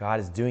 God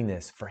is doing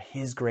this for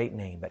His great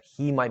name, that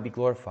He might be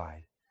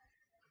glorified.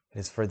 It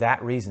is for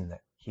that reason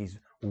that He's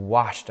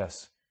washed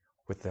us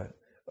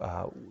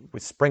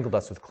sprinkled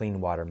us with clean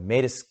water,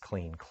 made us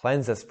clean,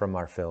 cleansed us from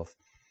our filth.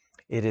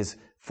 It is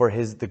for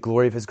the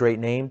glory of His great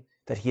name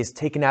that He has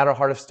taken out our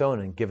heart of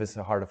stone and given us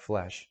a heart of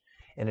flesh.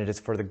 And it is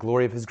for the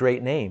glory of His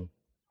great name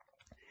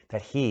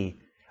that He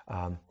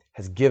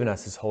has given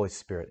us His Holy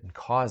Spirit and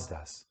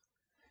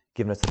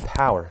given us the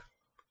power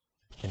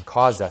and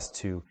caused us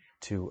to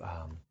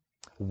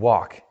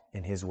walk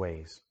in His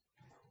ways,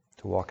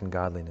 to walk in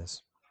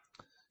godliness.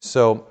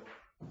 So,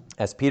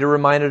 as Peter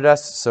reminded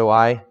us, so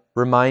I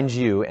remind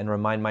you and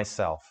remind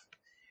myself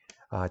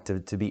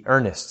to be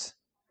earnest,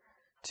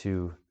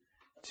 to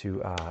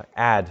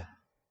add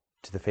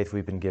to the faith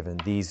we've been given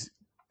these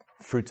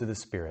fruits of the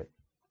Spirit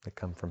that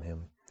come from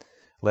Him.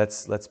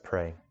 Let's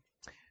pray.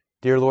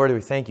 Dear Lord,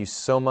 we thank You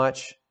so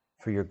much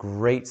for Your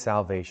great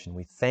salvation.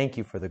 We thank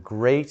You for the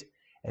great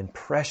and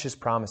precious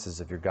promises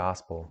of Your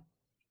gospel.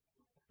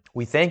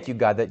 We thank You,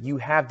 God, that You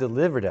have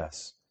delivered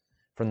us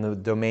from the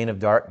domain of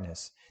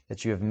darkness,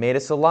 that You have made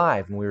us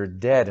alive when we were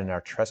dead in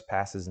our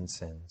trespasses and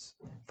sins,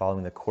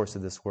 following the course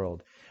of this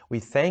world. We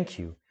thank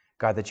You,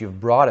 God, that You have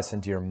brought us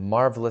into Your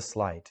marvelous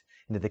light,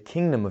 into the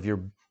kingdom of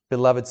Your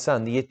beloved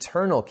Son, the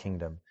eternal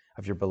kingdom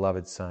of Your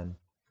beloved Son.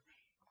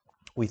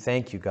 We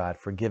thank You, God,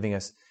 for giving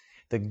us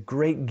the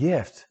great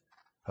gift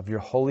of Your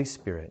Holy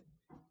Spirit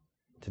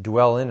to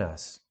dwell in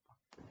us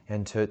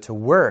and to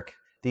work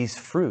these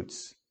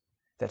fruits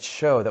that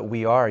show that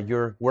we are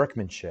Your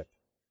workmanship,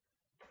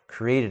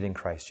 created in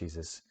Christ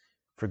Jesus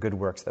for good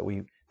works, that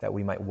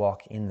we might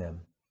walk in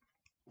them.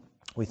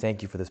 We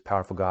thank You for this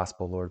powerful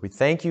gospel, Lord. We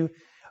thank You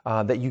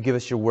that You give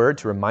us Your word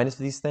to remind us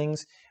of these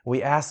things.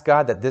 We ask,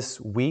 God, that this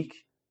week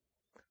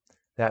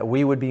that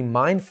we would be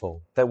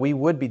mindful, that we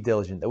would be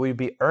diligent, that we would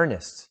be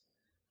earnest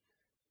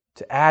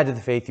to add to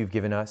the faith You've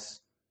given us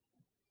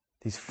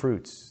these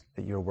fruits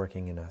that You're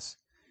working in us,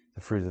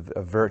 the fruit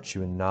of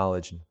virtue and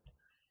knowledge and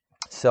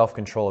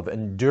self-control, of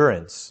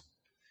endurance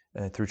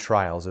through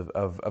trials,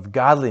 of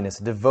godliness,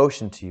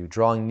 devotion to You,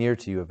 drawing near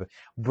to You, of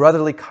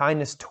brotherly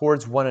kindness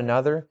towards one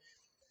another,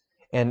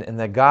 and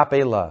the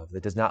agape love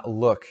that does not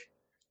look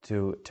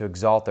to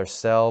exalt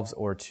ourselves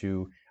or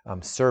to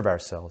serve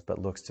ourselves, but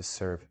looks to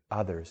serve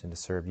others and to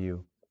serve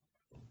You.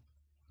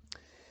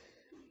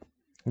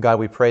 God,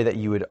 we pray that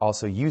You would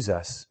also use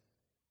us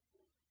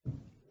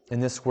in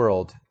this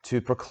world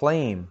to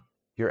proclaim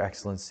Your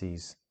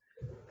excellencies,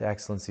 the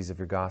excellencies of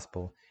Your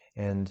gospel,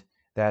 and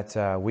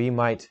that we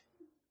might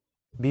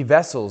be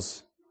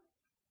vessels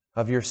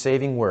of Your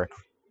saving work,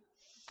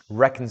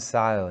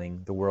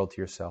 reconciling the world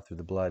to Yourself through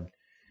the blood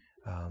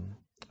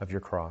of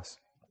Your cross.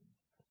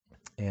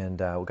 And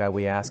God,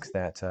 we ask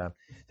that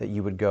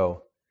You would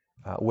go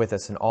with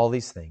us in all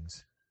these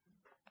things.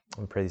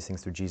 We pray these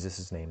things through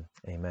Jesus' name.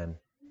 Amen.